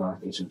Figma,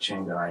 it will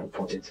change and I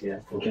import it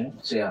here. Okay.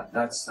 So yeah,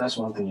 that's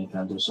one thing you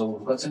can do. So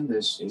we've gotten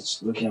this.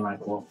 It's looking like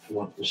what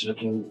is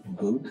looking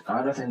good.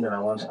 Another thing that I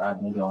want to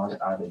add, maybe I want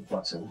to add a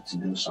button to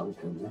do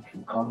something. I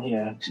can come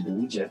here to the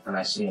widget and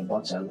I see a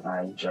button.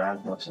 I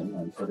drag button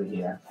and put it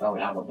here. Now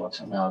we have a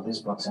button. Now this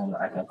button,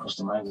 I can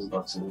customize this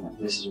button.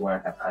 This is where I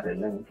can add a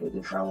link to a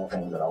different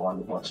thing that I want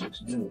the button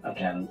to do. I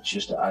can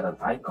choose to add an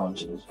icon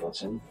to this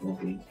button.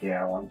 Maybe here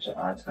I want to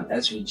add an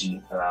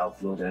SVG that I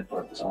uploaded,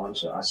 but I want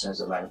to access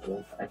the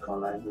library,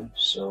 icon library.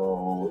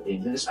 So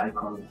if this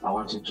icon, I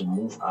want it to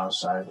move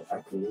outside, I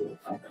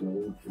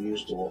could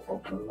use the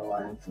open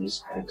line,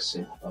 please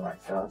exit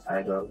like that.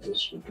 Either of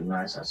this would be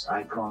nice as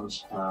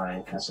icons.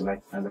 I can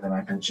select and then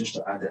I can choose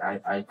to add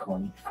the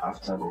icon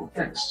after the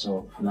text.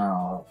 So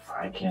now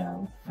I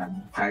can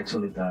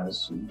title it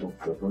as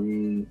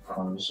free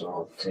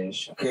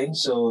consultation. Okay,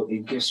 so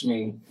it gives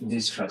me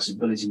this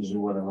flexibility to do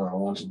whatever I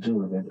want to do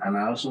with it. And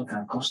I also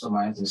can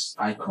customize this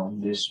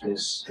icon,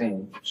 this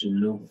thing to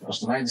look,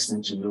 customize this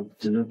thing to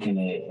look in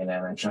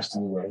an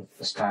interesting way,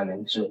 the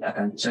styling. So I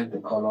can check the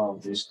color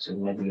of this to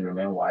maybe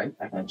remain white.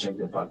 I can check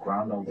the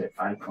background of the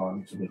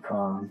icon to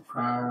become,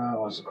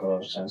 what's the color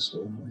of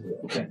stencil?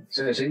 Okay,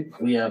 so you see,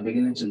 we are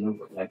beginning to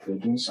look like we're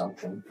doing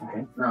something.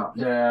 Okay, now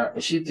there are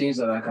a few things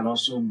that I can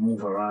also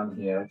move around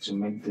here to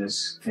make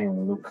this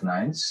thing look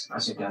nice.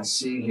 As you can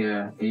see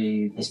here,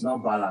 it's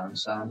not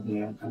balanced down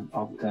here and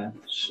up there.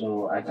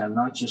 So I can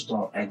now choose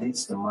to edit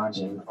the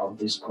margin of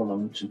this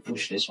column to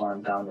push this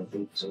one down a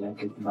bit to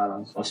make it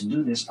balanced. But to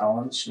do this, I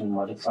want to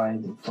modify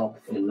the top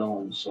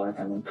alone. So I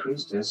can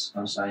increase this.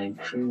 Once I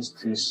increase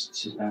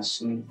this, you can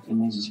see the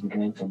image is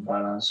beginning to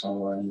balance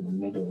somewhere in the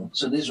middle.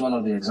 So this is one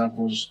of the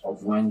examples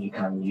of when you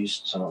can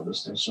use some of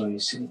those things. So you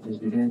see it's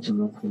beginning to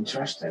look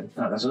interesting.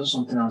 Now there's also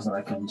something else that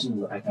I can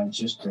do. I can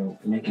choose to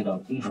make it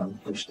uneven,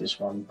 push this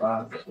one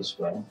back this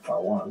way if I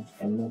want,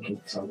 and make it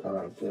something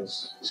like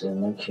this. So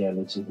make here a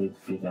little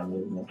bit bigger,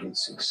 maybe make it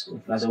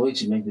 60. As a way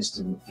to make this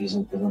thing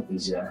even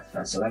easier,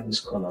 I select this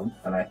column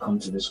and I come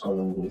to this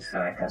column width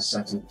and I can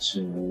set it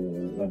to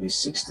maybe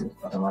 60,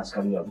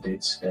 automatically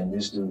updates. Then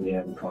this do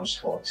here becomes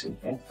 40.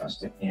 Okay, I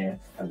stick here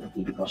and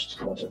it becomes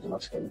 40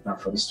 automatically. Now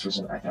for this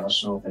reason, I can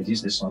also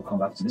use this one, come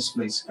back to this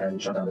place and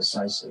draw down the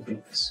size a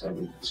bit. So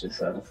maybe to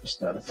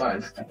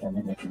 35. I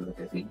can make it look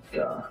a bit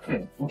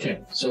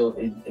okay. So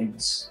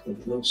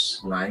it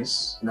looks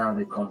nice. Now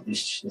the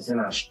thing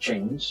has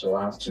changed, so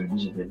I have to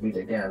use it a bit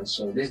again.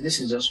 So this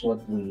is just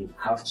what we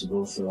have to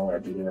go through when we're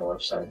building a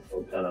website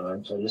for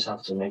Elementor. So you just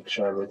have to make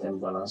sure everything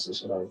balances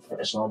so that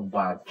it's not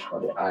bad for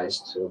the eyes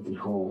to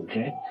behold.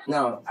 Okay.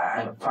 Now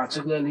I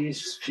particularly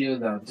feel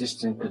that this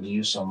thing could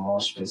use some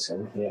more space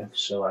in here.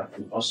 So I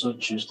could also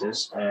choose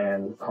this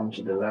and come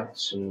to the left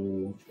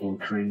to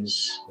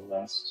increase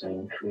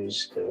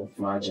the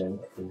margin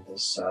on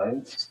this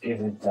side.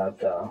 Give it that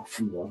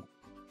feel.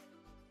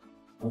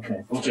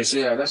 Okay, so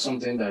yeah, that's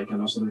something that you can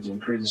also do to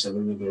increase this a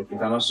little bit. You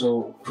can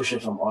also push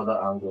it from other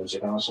angles. You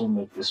can also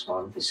make this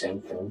one the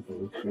same thing.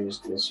 Increase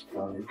this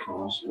one. You can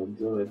also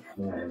do it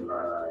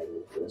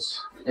like this.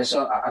 Yeah,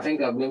 so I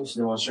think I've been able to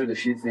demonstrate a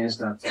few things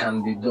that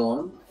can be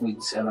done with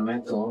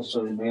Elementor.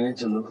 So it's beginning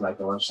to look like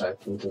a website.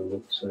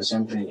 So the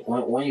same thing.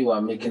 When you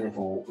are making it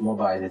for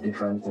mobile, a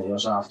different thing. You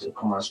also have to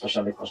come and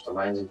specially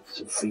customize it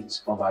to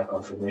fit mobile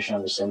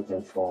configuration. The same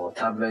thing for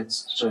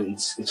tablets. So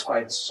it's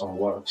quite some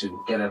work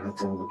to get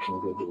everything looking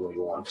good the way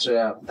you want. So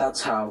yeah,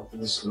 that's how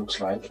this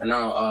looks like. And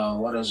now,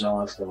 what else I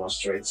want to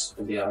demonstrate?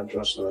 Maybe I'll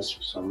draw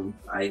some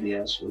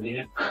ideas over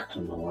here. I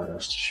don't know what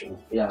else to show.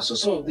 Yeah, so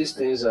some of these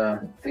things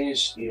are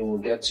things you will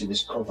get to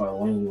discover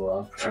when you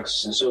are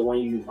practicing. So when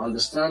you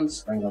understand,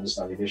 bring up this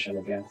navigation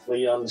again. When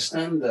you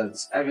understand that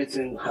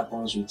everything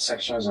happens with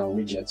sections and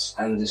widgets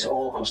and it's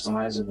all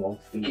customizable,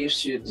 it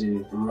gives you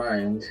the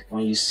mind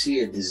when you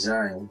see a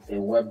design, a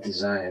web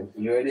design,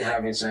 you already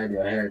have inside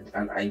your head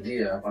an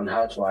idea on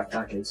how to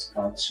attack it,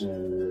 how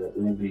to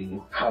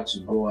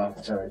go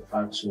after it,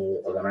 how to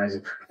organize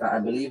it. Now, I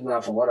believe now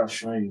from what I've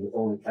shown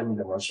you, let me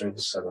demonstrate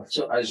this setup.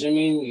 So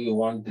assuming you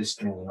want this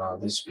thing now,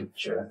 this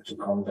picture to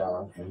come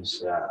down and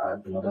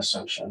add another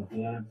section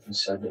here,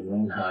 set the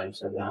main height,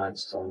 set the height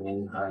to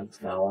main height.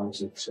 Now I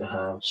want it to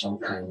have some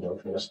kind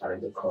of, just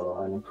add the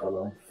color, any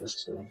color,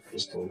 just to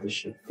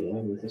distinguish it here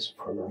with this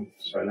color.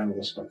 So let me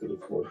just copy the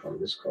code from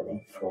this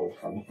color, code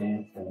from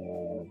here,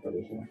 and put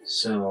it here.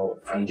 So,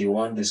 and you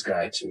want this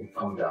guy to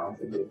come down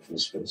with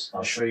this space.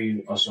 I'll show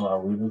you also how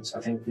we would, I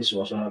think this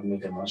will also help me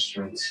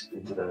demonstrate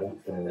the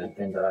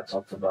thing that I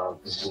talked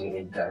about, the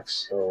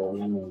index. So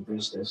let me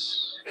increase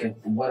this. Okay,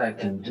 what I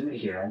can do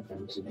here,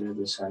 and to do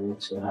this, I need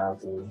to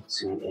have the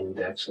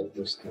index of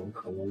this thing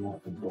coming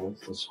up in both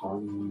this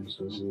one, this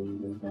is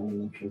the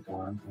dynamic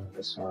one, and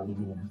this one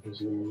here.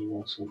 This is the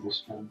index of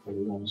this one, but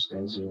we don't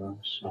stay 0.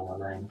 So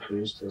when I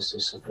increase this,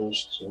 it's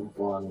supposed to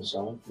go on its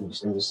own. It's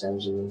still the same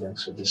 0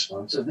 index of this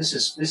one. So this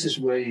is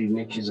where you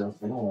make use of,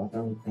 I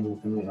don't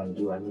think I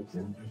do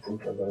anything. I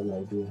think about an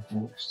idea.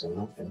 Still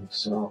nothing.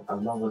 So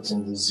I'm not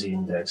getting this Z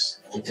index.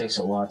 It takes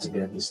a while to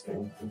get this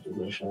thing.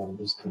 Configuration of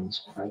this thing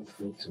is quite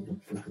good to be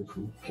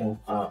difficult. Okay.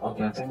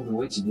 Okay, I think the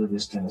way to do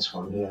this thing is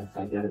from here.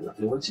 I get it.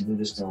 The way to do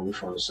this thing will be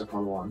from the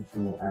second one.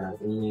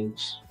 And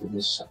image to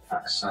this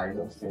side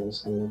of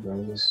things. Let me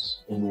bring this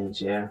image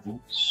here.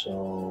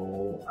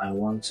 So I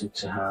want it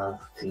to have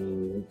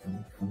the,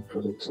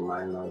 put it to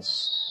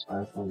minus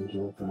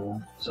 500.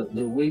 So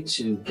the way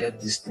to get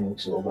this thing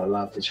to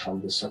overlap is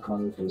from the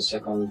second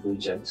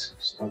widget.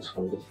 Starts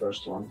from the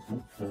first one.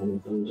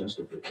 And then just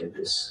duplicate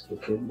this,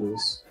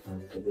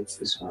 and delete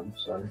this one.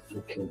 So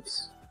duplicate.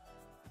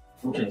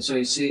 Okay, so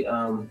you see,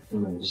 I've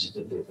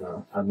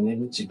been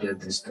able to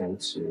get this thing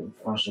to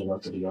cross over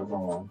to the other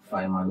one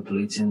by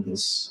manipulating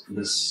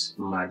this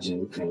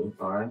margin thing.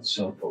 Alright,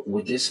 so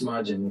with this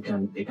margin,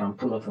 you can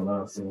pull off a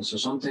lot of things. So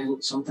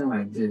something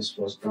like this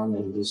was done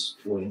in this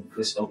way.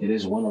 This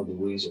is one of the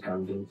ways you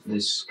can do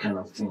this kind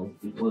of thing.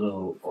 You put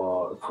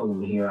a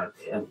column here,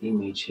 an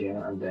image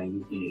here, and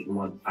then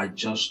you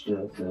adjust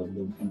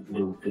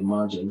the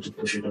margin to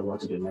push it over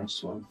to the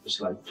next one.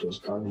 Just like it was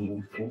done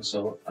here. Okay,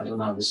 so I don't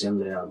have the same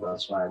layout.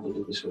 That's why I did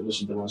it this way,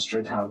 just to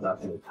demonstrate how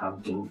that thing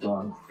have been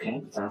done.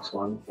 Okay, that's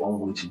one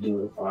way to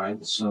do it.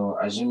 Alright, so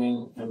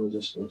assuming, let me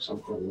just make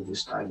something really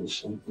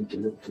stylish and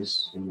delete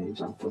this image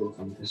and put it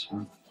on this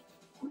one.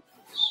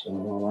 So I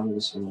want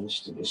this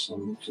image to be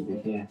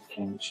here.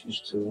 Can choose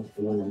to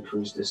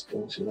increase this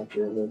thing to make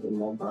it a little bit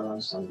more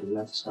balanced on the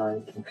left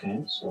side.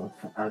 Okay, so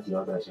I can add the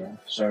others here.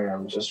 Sorry,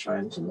 I'm just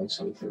trying to make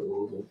something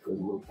really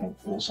good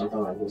looking.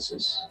 Something like this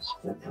is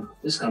better.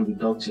 This can be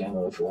docked here,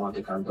 if you want.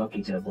 You can dock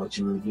it here, but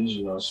you reduce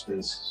your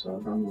space.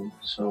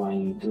 So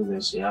when you do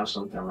this, you have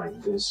something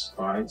like this.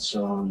 Alright,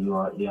 so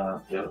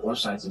your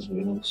website is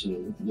beginning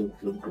to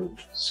look good.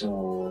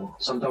 So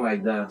something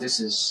like that. This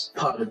is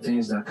part of the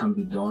things that can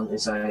be done.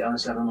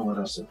 I don't know what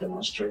else to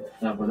demonstrate.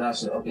 Yeah, but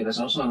that's it. Okay, there's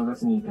also another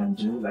thing you can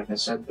do. Like I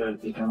said earlier,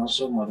 you can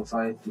also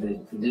modify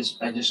these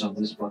edges of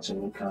this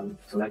button. You can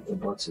select the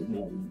button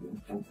here.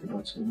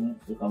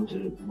 You come to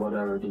the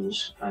border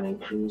reduce and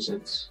increase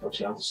it. But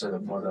you have to set a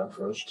border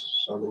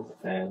first, solid,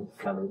 and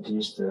can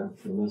reduce the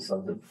width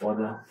of the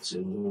border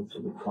to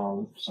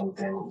become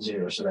something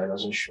 0 so that it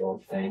doesn't show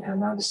up. Then you can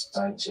now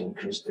decide to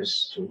increase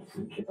this to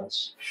make it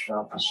as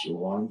sharp as you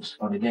want.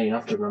 But again, you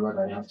have to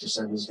remember that you have to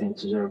set this thing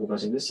to 0,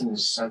 because if this thing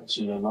is set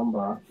to your number,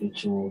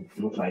 it will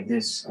look like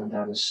this, and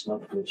that is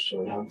not good.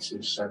 So you have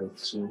to set it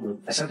to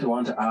good. Except you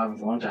want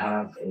to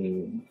have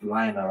a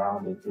line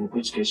around it, in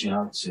which case you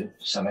have to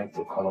select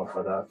the color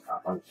for that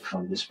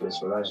from this place.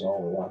 But that's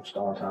all we want.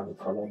 Don't want to have the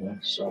color there.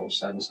 So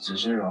set this to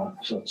 0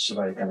 so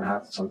that you can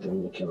have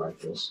something looking like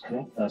this.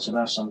 Okay, so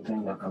that's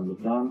something that can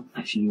be done.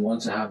 If you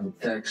want to have the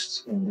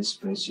text in this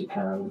place, you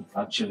can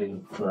actually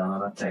put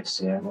another text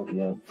here, maybe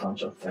a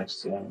bunch of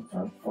text here.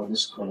 For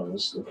this column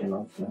is looking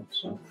up here.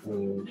 So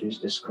we reduce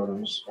this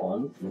columns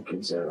on, make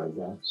it 0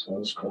 again. So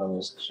this column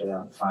is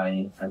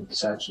fine, and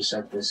decide to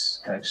set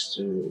this text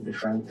to a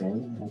different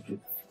thing. Okay.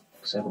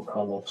 Set the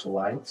color to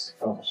white.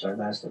 Oh, sorry,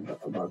 that's the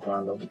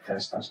background of the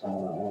text. That's not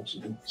what I want to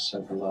do.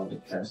 Set the color of the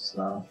text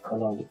now.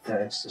 Color of the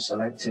text is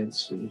selected.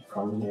 So you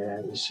come here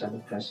and you set the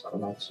text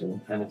color to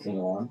anything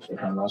you want. You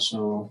can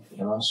also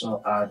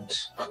add,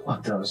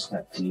 what else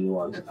do you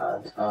want to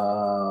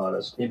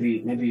add?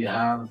 Maybe you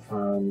have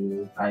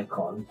an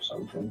icon,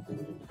 something.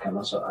 You can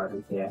also add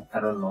it here.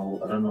 I don't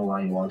know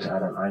why you want to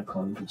add an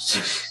icon.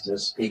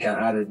 Just you can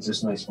add it.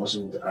 Just know it's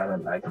possible to add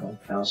an icon. You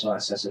can also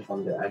access it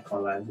from the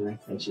icon library,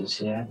 which is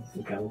here.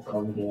 You can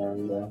come here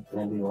and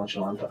maybe what you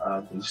want to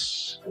add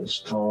is a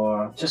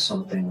store, just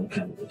something you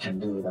can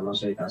do it. And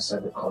also you can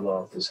set the color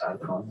of this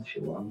icon if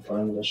you want. But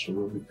let me just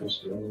remove it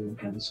because you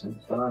can see.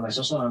 But there's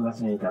also another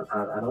thing you can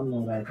add. I don't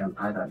know that you can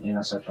add an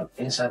intersection.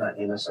 Inside an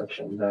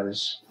intersection, that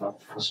is not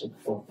possible.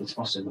 Oh, it's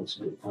possible to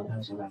do.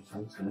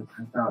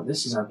 Now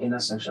this is an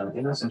intersection. An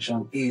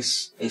intersection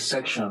is a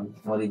section,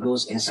 but it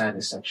goes inside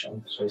a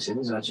section. So you see,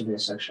 this is actually a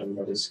section,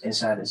 but it's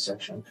inside a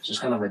section. So it's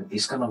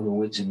kind of a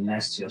way to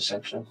nest your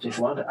section. So if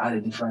you want to add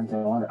a different thing,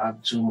 I want to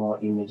add 2 more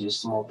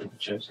images, 2 more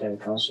pictures. Then you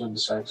can also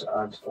decide to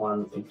add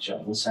 1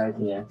 picture inside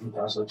here. You can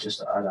also choose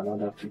to add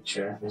another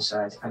picture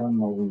inside. I don't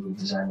know when you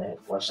design a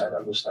website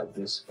that looks like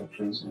this, but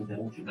please,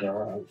 if you get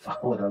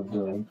what I'm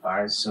doing.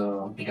 Alright,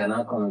 so you can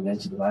now come again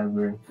to the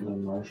library. I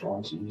don't know if you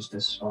want to use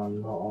this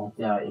one or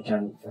you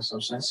can. There's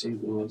some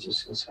sensitive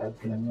images inside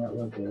here.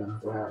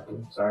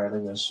 Sorry,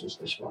 let me just use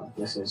this one.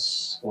 This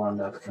is one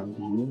that can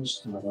be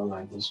used. I don't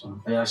like this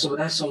one. Yeah, so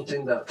that's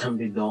something that can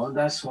be done.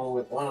 That's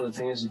one of the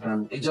things you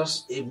can.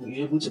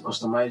 You're able to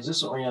customize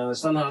this when you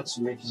understand how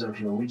to make use of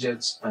your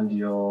widgets and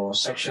your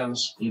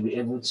sections. you'll be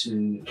able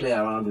to play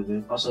around with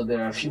it. Also,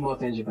 there are a few more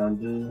things you can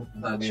do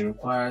that may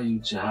require you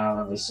to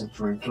have a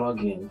separate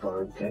plugin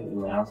for it. Okay, you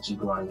may have to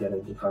go and get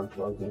a different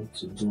plugin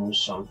to do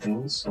some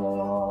things,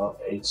 but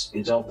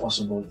it's all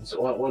possible.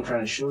 So what I'm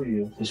trying to show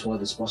you is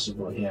what is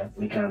possible here.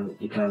 You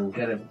can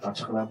get a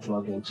particular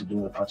plugin to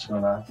do a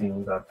particular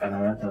thing that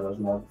Elementor does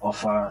not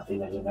offer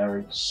in a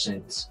generic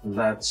set.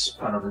 That's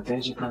part of the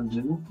things you can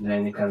do.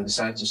 Then you can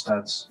decide to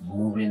start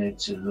moving it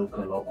to look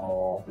a lot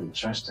more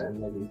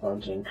interesting. Maybe you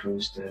want to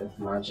increase the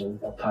margin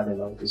or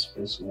padding of this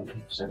placement.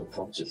 Set the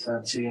top to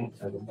 30,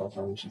 set the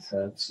bottom to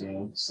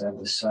 30, set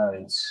the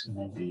sides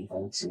maybe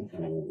 20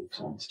 and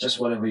 20. Just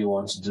whatever you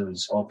want to do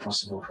is all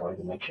possible for you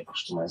to make your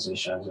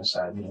customizations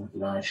inside here.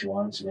 Now, if you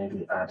want to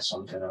maybe add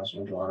something else,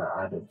 maybe you want to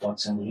add a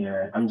button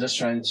here. I'm just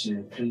trying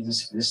to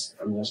please this.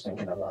 I'm just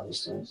thinking about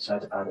this thing. Try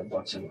to add a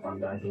button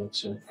under here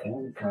too. Okay,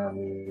 you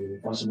can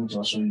possible to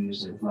also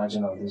use the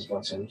margin of this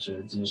button to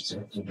reduce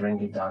to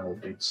bring it down a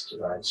bit so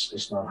that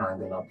it's not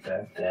hanging up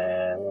there.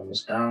 Then when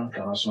it's down, you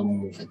can also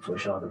move the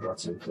position of the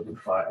button to the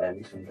far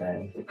end, and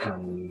then you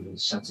can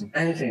set it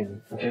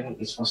anything. Okay,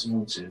 it's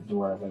possible to do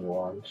whatever you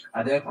want.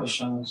 Are there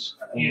questions?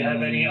 Do you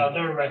have any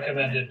other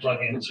recommended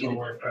plugins for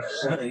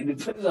WordPress? It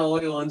depends on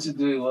what you want to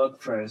do in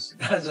WordPress.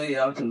 That's why you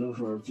have to look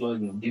for a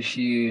plugin. If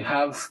you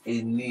have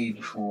a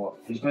need for,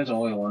 it depends on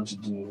what you want to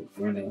do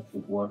really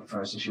with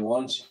WordPress. If you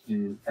want to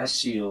do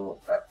SEO,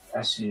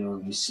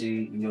 you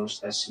see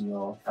Yoast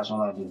SEO as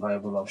one of the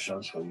viable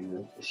options for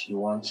you. If you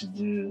want to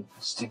do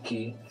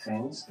sticky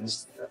things,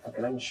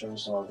 okay, let me show you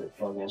some of the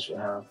plugins we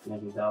have.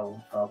 Maybe that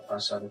will help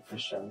answer the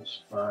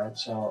questions. Alright,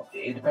 so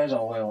it depends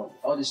on where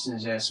all these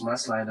things here. Smart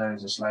Slider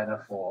is a slider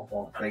for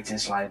creating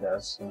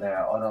sliders, and there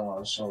are other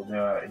ones. So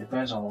it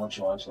depends on what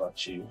you want to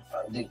achieve.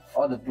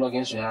 All the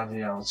plugins we have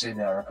here, I would say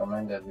they are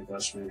recommended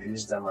because we've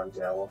used them and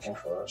they are working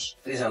for us.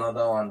 This is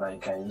another one that you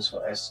can use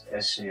for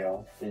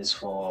SEO. This is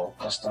for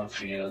custom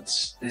fields.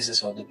 This is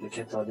for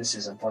duplicator. This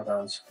is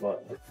important,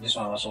 but this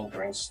one also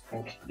brings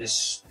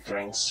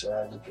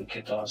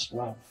duplicators.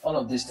 Well, all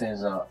of these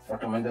things are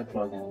recommended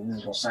plugins. This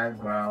is for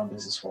SiteGround.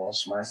 This is for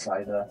Smart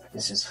Slider.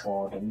 This is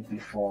for the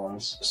WP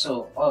Forms.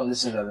 So all of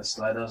these things are the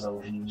sliders that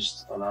we've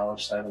used on our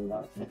website, and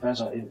that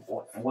depends on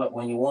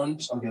when you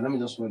want. Okay, let me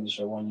just put this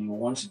way. When you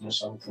want to do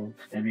something,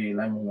 maybe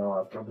let me know.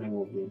 I probably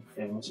will be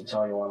able to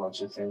tell you one or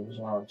two things,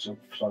 one or two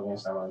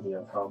plugins that might be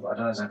of help. I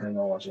don't exactly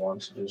know what you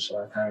want to do, so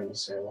I can't really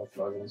say what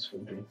plugins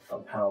would be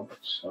of help.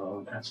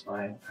 So that's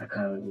why I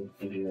can't really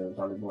give you a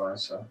valuable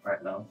answer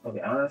right now. Okay,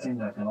 another thing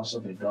that can also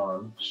be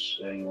done,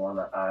 so you want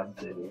to add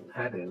the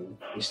heading,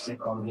 you still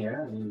come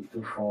here and you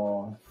do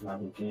for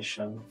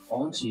navigation. I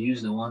want to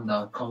use the one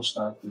that comes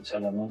start with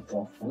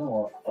Elementor. You know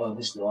what? Oh,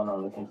 this is the one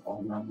I'm looking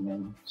for, not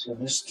menu. So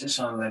this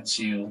one lets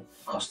you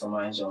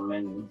customize your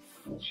menu.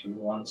 If you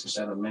want to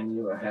set a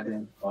menu or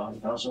heading, or you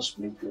can also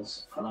split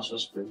this.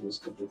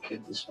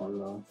 Duplicate this one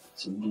now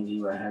to give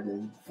you a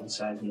heading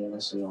inside here.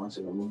 Let's say you want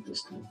to remove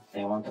this thing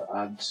and you want to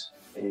add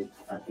an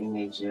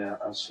image here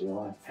as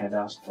your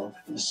header stuff.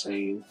 Let's say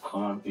you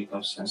come and pick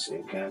up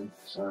Sensei again.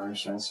 So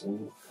Sensei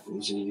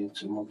using you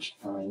too much.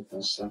 You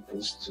can set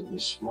this to be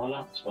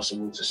smaller. It's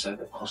possible to set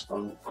a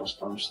custom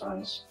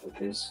size for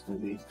this,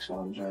 maybe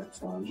 200,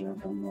 and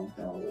then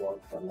that will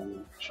work. But let me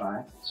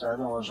try. So I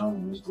don't know what's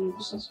wrong with this.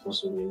 This is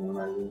supposed to be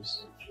like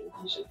this.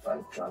 Use it by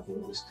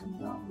dragging this thing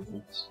down with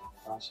it.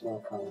 That's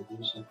what kind of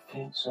use it.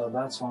 Okay, so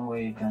that's one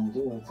way you can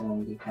do it,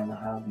 and you can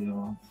have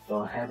your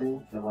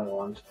heading, whatever you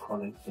want to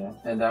call it here.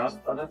 And there are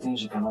other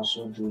things you can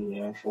also do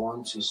here. If you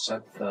want to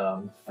set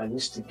a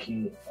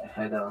sticky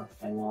header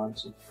and you want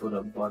to put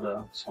a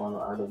border, so you want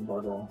to add a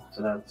border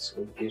so that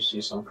it gives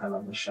you some kind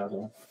of a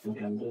shadow. You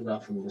can do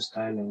that from the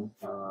styling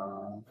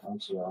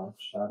onto your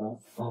shadow.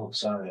 Oh,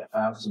 sorry,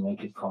 I have to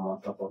make it come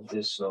on top of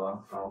this,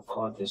 so I'll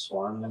call this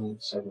one. Let me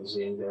set the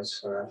Z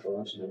index. Sorry, I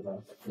forgot to do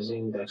that. The Z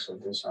index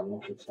of this, I'll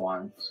make it 1.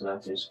 So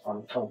that is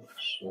on top.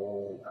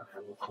 So I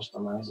can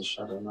customize the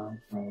shadow now.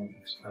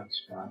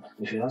 That's bad.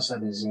 If you don't set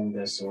the Z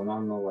index, you will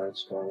not know where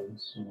it's going.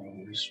 So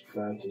the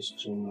spread is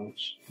too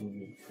much.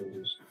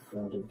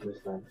 Spread it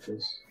just like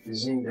this. The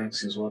Z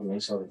index is what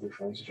makes all the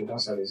difference. If you don't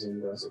set the Z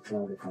index, it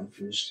will be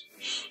confused.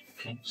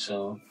 Okay,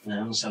 so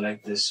I'm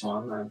select this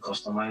one and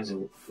customize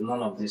it.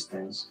 None of these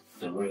things,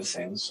 the real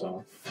thing,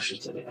 so push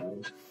it to the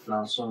end.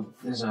 Now, so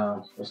these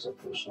are just a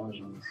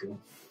push-ons.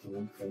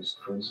 It's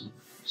crazy.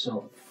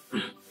 So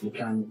you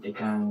can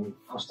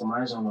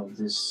customize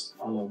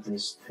all of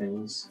these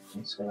things.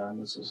 So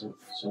this is it.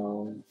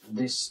 So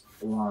this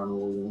one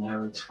will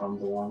inherit from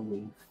the one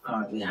we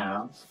currently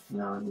have in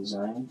our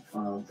design.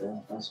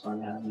 That's why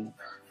we have it.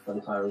 But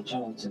if I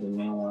return it to the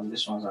main one,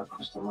 these ones are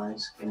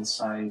customized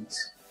inside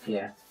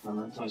here.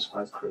 Elementor is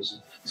quite crazy.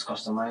 It's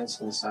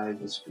customized inside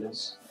this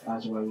place.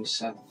 That's where we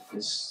set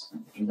this.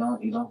 You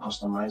don't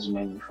customize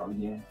menu from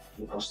here.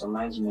 You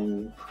customize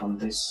menu from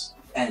this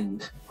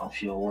end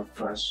of your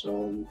WordPress.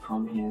 So you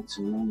come here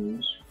to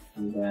menus,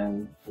 and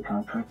then you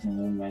can create a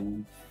new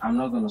menu. I'm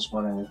not going to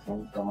spoil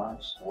anything,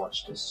 Thomas.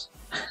 Watch this.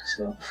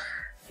 So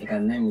you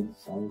can name it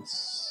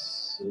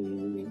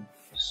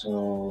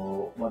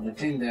So, but the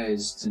thing there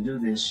is, to do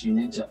this, you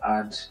need to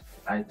add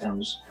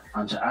items.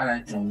 And to add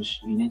items,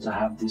 you need to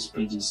have these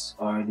pages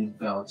already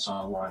built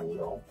somewhere in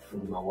your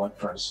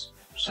WordPress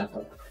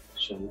setup.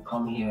 So you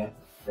come here,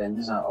 then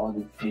these are all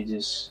the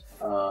pages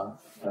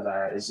that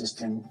are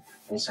existing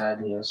inside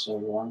here. So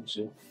you want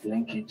to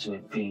link it to a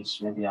page.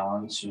 Maybe I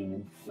want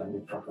to maybe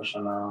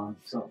professional.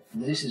 So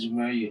this is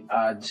where you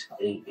add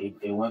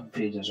a web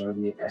page that's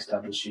already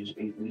established.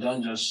 You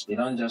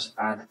don't just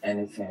add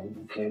anything.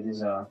 Okay,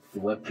 these are the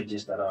web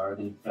pages that are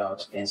already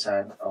built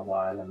inside of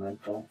our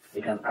Elementor.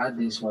 You can add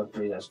this web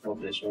page as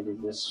published. Maybe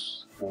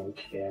this link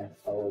here.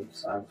 I would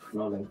add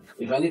no link.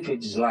 If any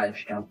page is live,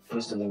 you can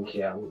paste the link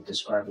here and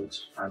describe it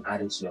and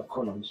add it to your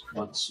columns.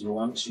 But you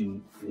want to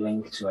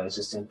link to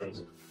existing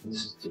pages.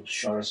 This is the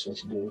shortest way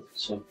to do it.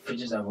 So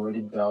pages I've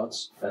already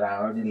built that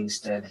are already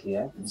listed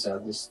here. So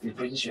the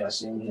pages you are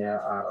seeing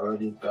here are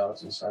already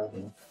built inside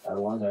here. And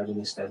the ones that are already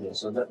listed here.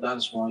 So that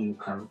is one you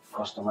can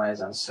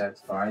customize and set.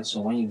 Alright.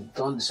 So when you've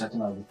done the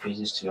setting of the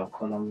pages to your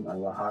column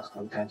and your heart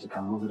content, you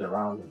can move it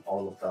around and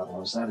all of that.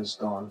 Once that is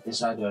done,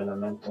 inside your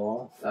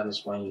Elementor, that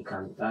is where you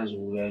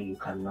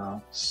can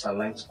now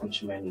select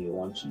which menu you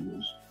want to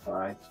use.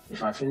 Alright,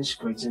 if I finish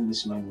creating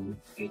this menu,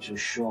 it will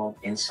show up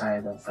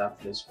inside of that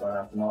place, but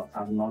I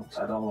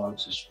don't want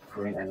to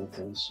screen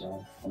anything,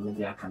 so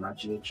maybe I can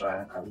actually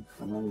try. I'm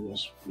going to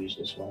just use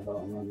this one, but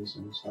I'm not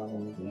using this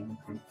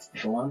one.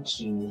 If you want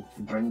to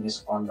bring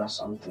this under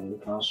something, you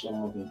can also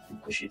move it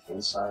and push it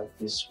inside.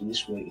 This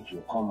way it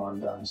will come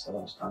under instead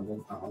of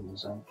standing on the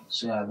side.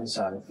 So yeah, these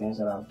are the things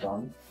that I've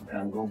done. You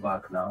can go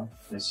back now.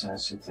 This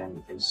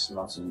setting is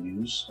not in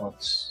use,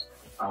 but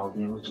I'll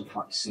be able to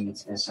see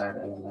it inside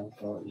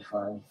Elementor.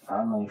 I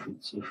don't know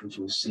if it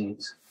will see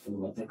it. It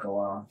may take a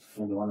while.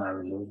 Maybe when I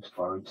reload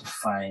for it to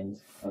find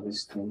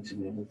this thing to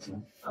be able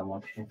to come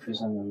up here.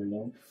 Please on the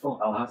reload. Oh,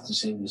 I'll have to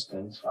save this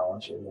thing if I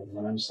want to reload.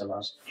 My name is the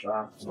last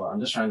draft, but I'm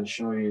just trying to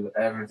show you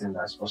everything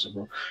that's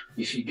possible.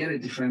 If you get a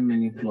different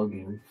menu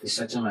plugin, the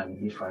setting might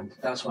be different.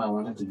 That's why I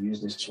wanted to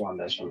use this one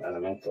that's from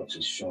Elementor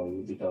to show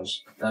you,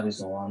 because that is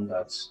the one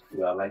that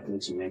you are likely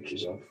to make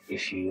use of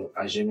if you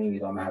assuming you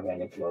don't have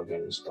any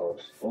plugin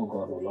installed. Oh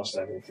God, we lost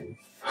everything.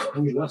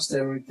 We lost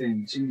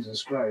everything.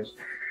 Jesus Christ.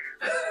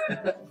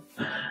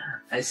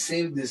 I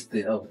saved this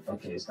thing. Oh,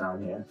 okay, it's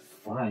down here.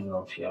 Why are you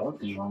up here? What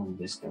is wrong with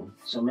this thing?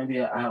 So maybe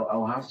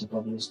I'll have to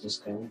publish this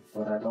thing,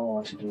 but I don't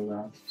want to do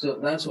that. So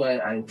that's why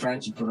I'm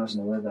trying to put us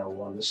in a way that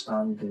we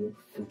understand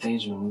the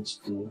things we need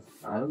to do.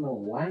 I don't know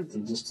why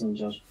did this thing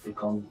just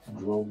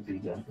grow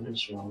bigger. What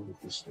is wrong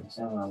with this thing? It's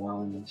not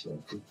allowing me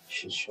to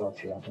should show up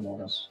here. I don't know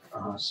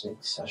that's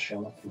 6 are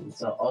showing up.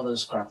 So all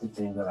those crappy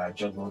things that I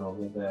juggled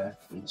over there,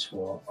 it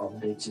will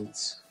update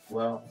it.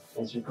 Well,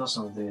 it's because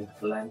of the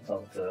length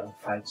of the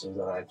title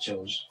that I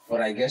chose. But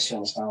I guess you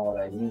understand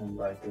what I mean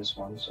by this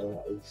one.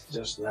 So it's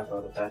just length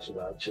of the title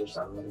that I chose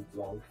and made it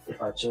long.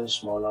 If I chose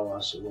smaller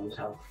ones, you won't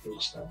have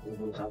reached that. You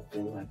won't have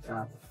things like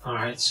that.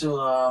 Alright, so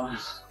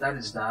that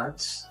is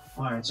that.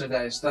 Alright, so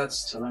guys,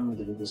 so let me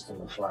delete this thing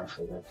before I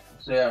forget.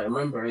 So yeah,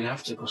 remember you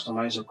have to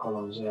customize your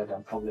columns here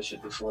and publish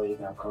it before you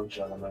can come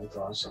to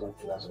Elementor and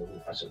select it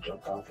as a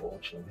drop down for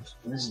what you want.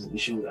 This is the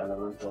issue with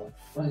Elementor.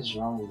 What is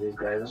wrong with this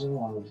guy? It doesn't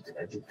want me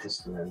to edit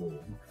this thing anyway.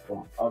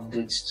 From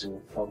updates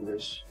to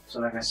publish. So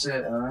like I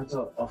said,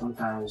 Elementor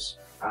oftentimes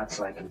acts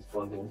like a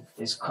plugin.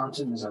 Its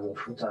content is as a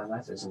footer, and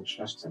that is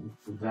interesting.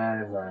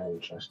 Very, very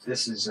interesting.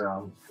 This is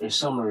a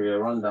summary, a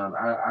rundown.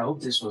 I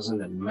hope this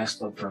wasn't a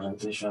messed up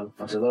presentation,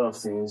 but a lot of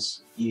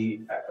things,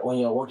 when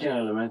you're working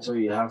on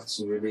Elementor, you have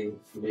to really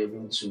be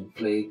able to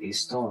play a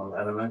stone.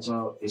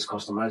 Elementor is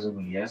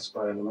customizable, yes,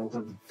 but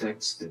Elementor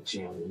detects the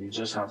gene. You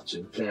just have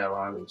to play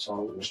around with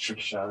some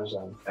restrictions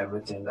and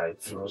everything that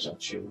it throws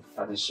at you.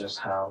 That is just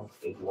how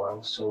it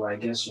works. So I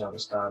guess you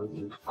understand,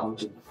 you've come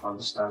to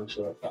understand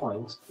to a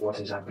point what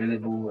is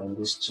available in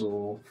this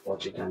tool,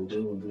 what you can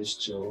do with this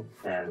tool,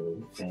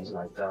 and things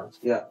like that.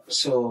 Yeah,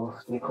 so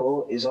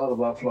Nicole is all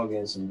about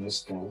plugins in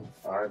this thing.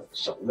 Alright,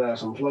 so there are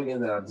some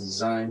plugins that are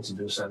designed to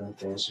do certain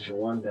things. If you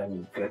want them,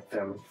 you get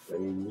them,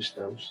 then you use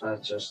them. So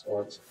that's just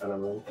what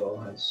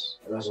Elementor has.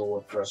 That's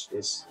what WordPress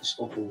is. It's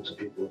open to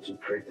people to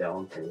create their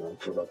own thing and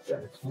put up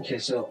there. Okay,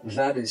 so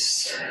that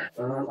is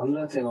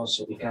another thing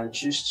also. You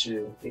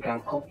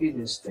can copy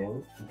this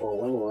thing, but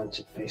when you want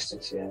to paste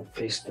it here,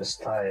 paste the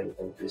style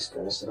of this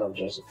thing instead of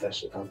just the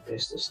text, you can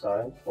paste the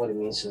style. What it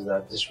means is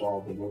that this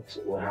one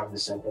will have the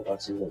same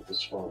properties of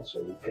this one. So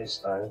you paste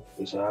style,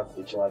 it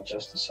will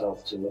adjust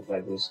itself to look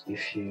like this.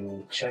 If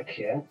you check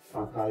here,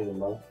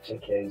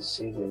 check here, you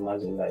see the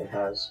margin that it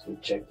has. You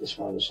check this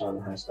one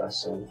has that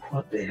same.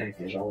 What the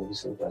heck is wrong with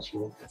this thing that's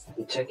moved?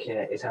 You check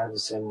here, it has the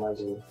same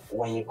margin.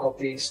 When you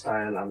copy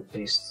style and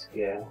paste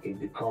here, it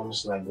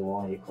becomes like the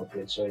one you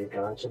copied. So you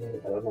can actually,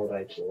 I don't know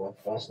that it will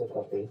work. Once you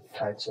copy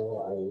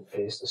title and you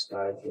paste the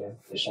style here,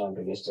 this one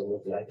begins to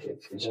look like it.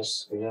 It's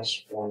just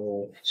one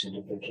way to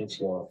duplicate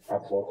your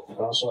artwork. You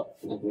can also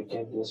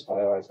duplicate this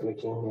by right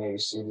clicking here. You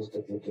see this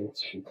duplicate.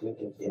 If you click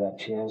it, it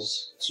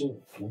appears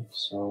too. Okay?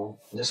 So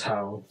just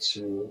how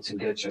to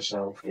get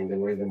yourself in the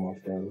rhythm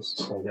of things.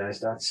 So guys,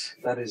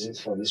 that is it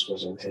for this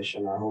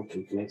presentation. I hope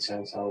it made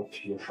sense. I hope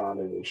you found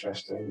it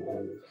interesting.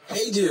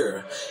 Hey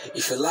dear,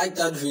 if you like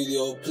that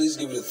video, please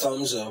give it a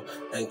thumbs up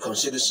and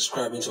consider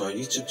subscribing to our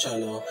YouTube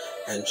channel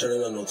and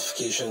turning on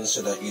notifications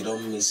so that you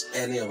don't miss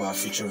any of our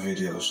future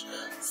videos.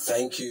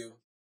 Thank you.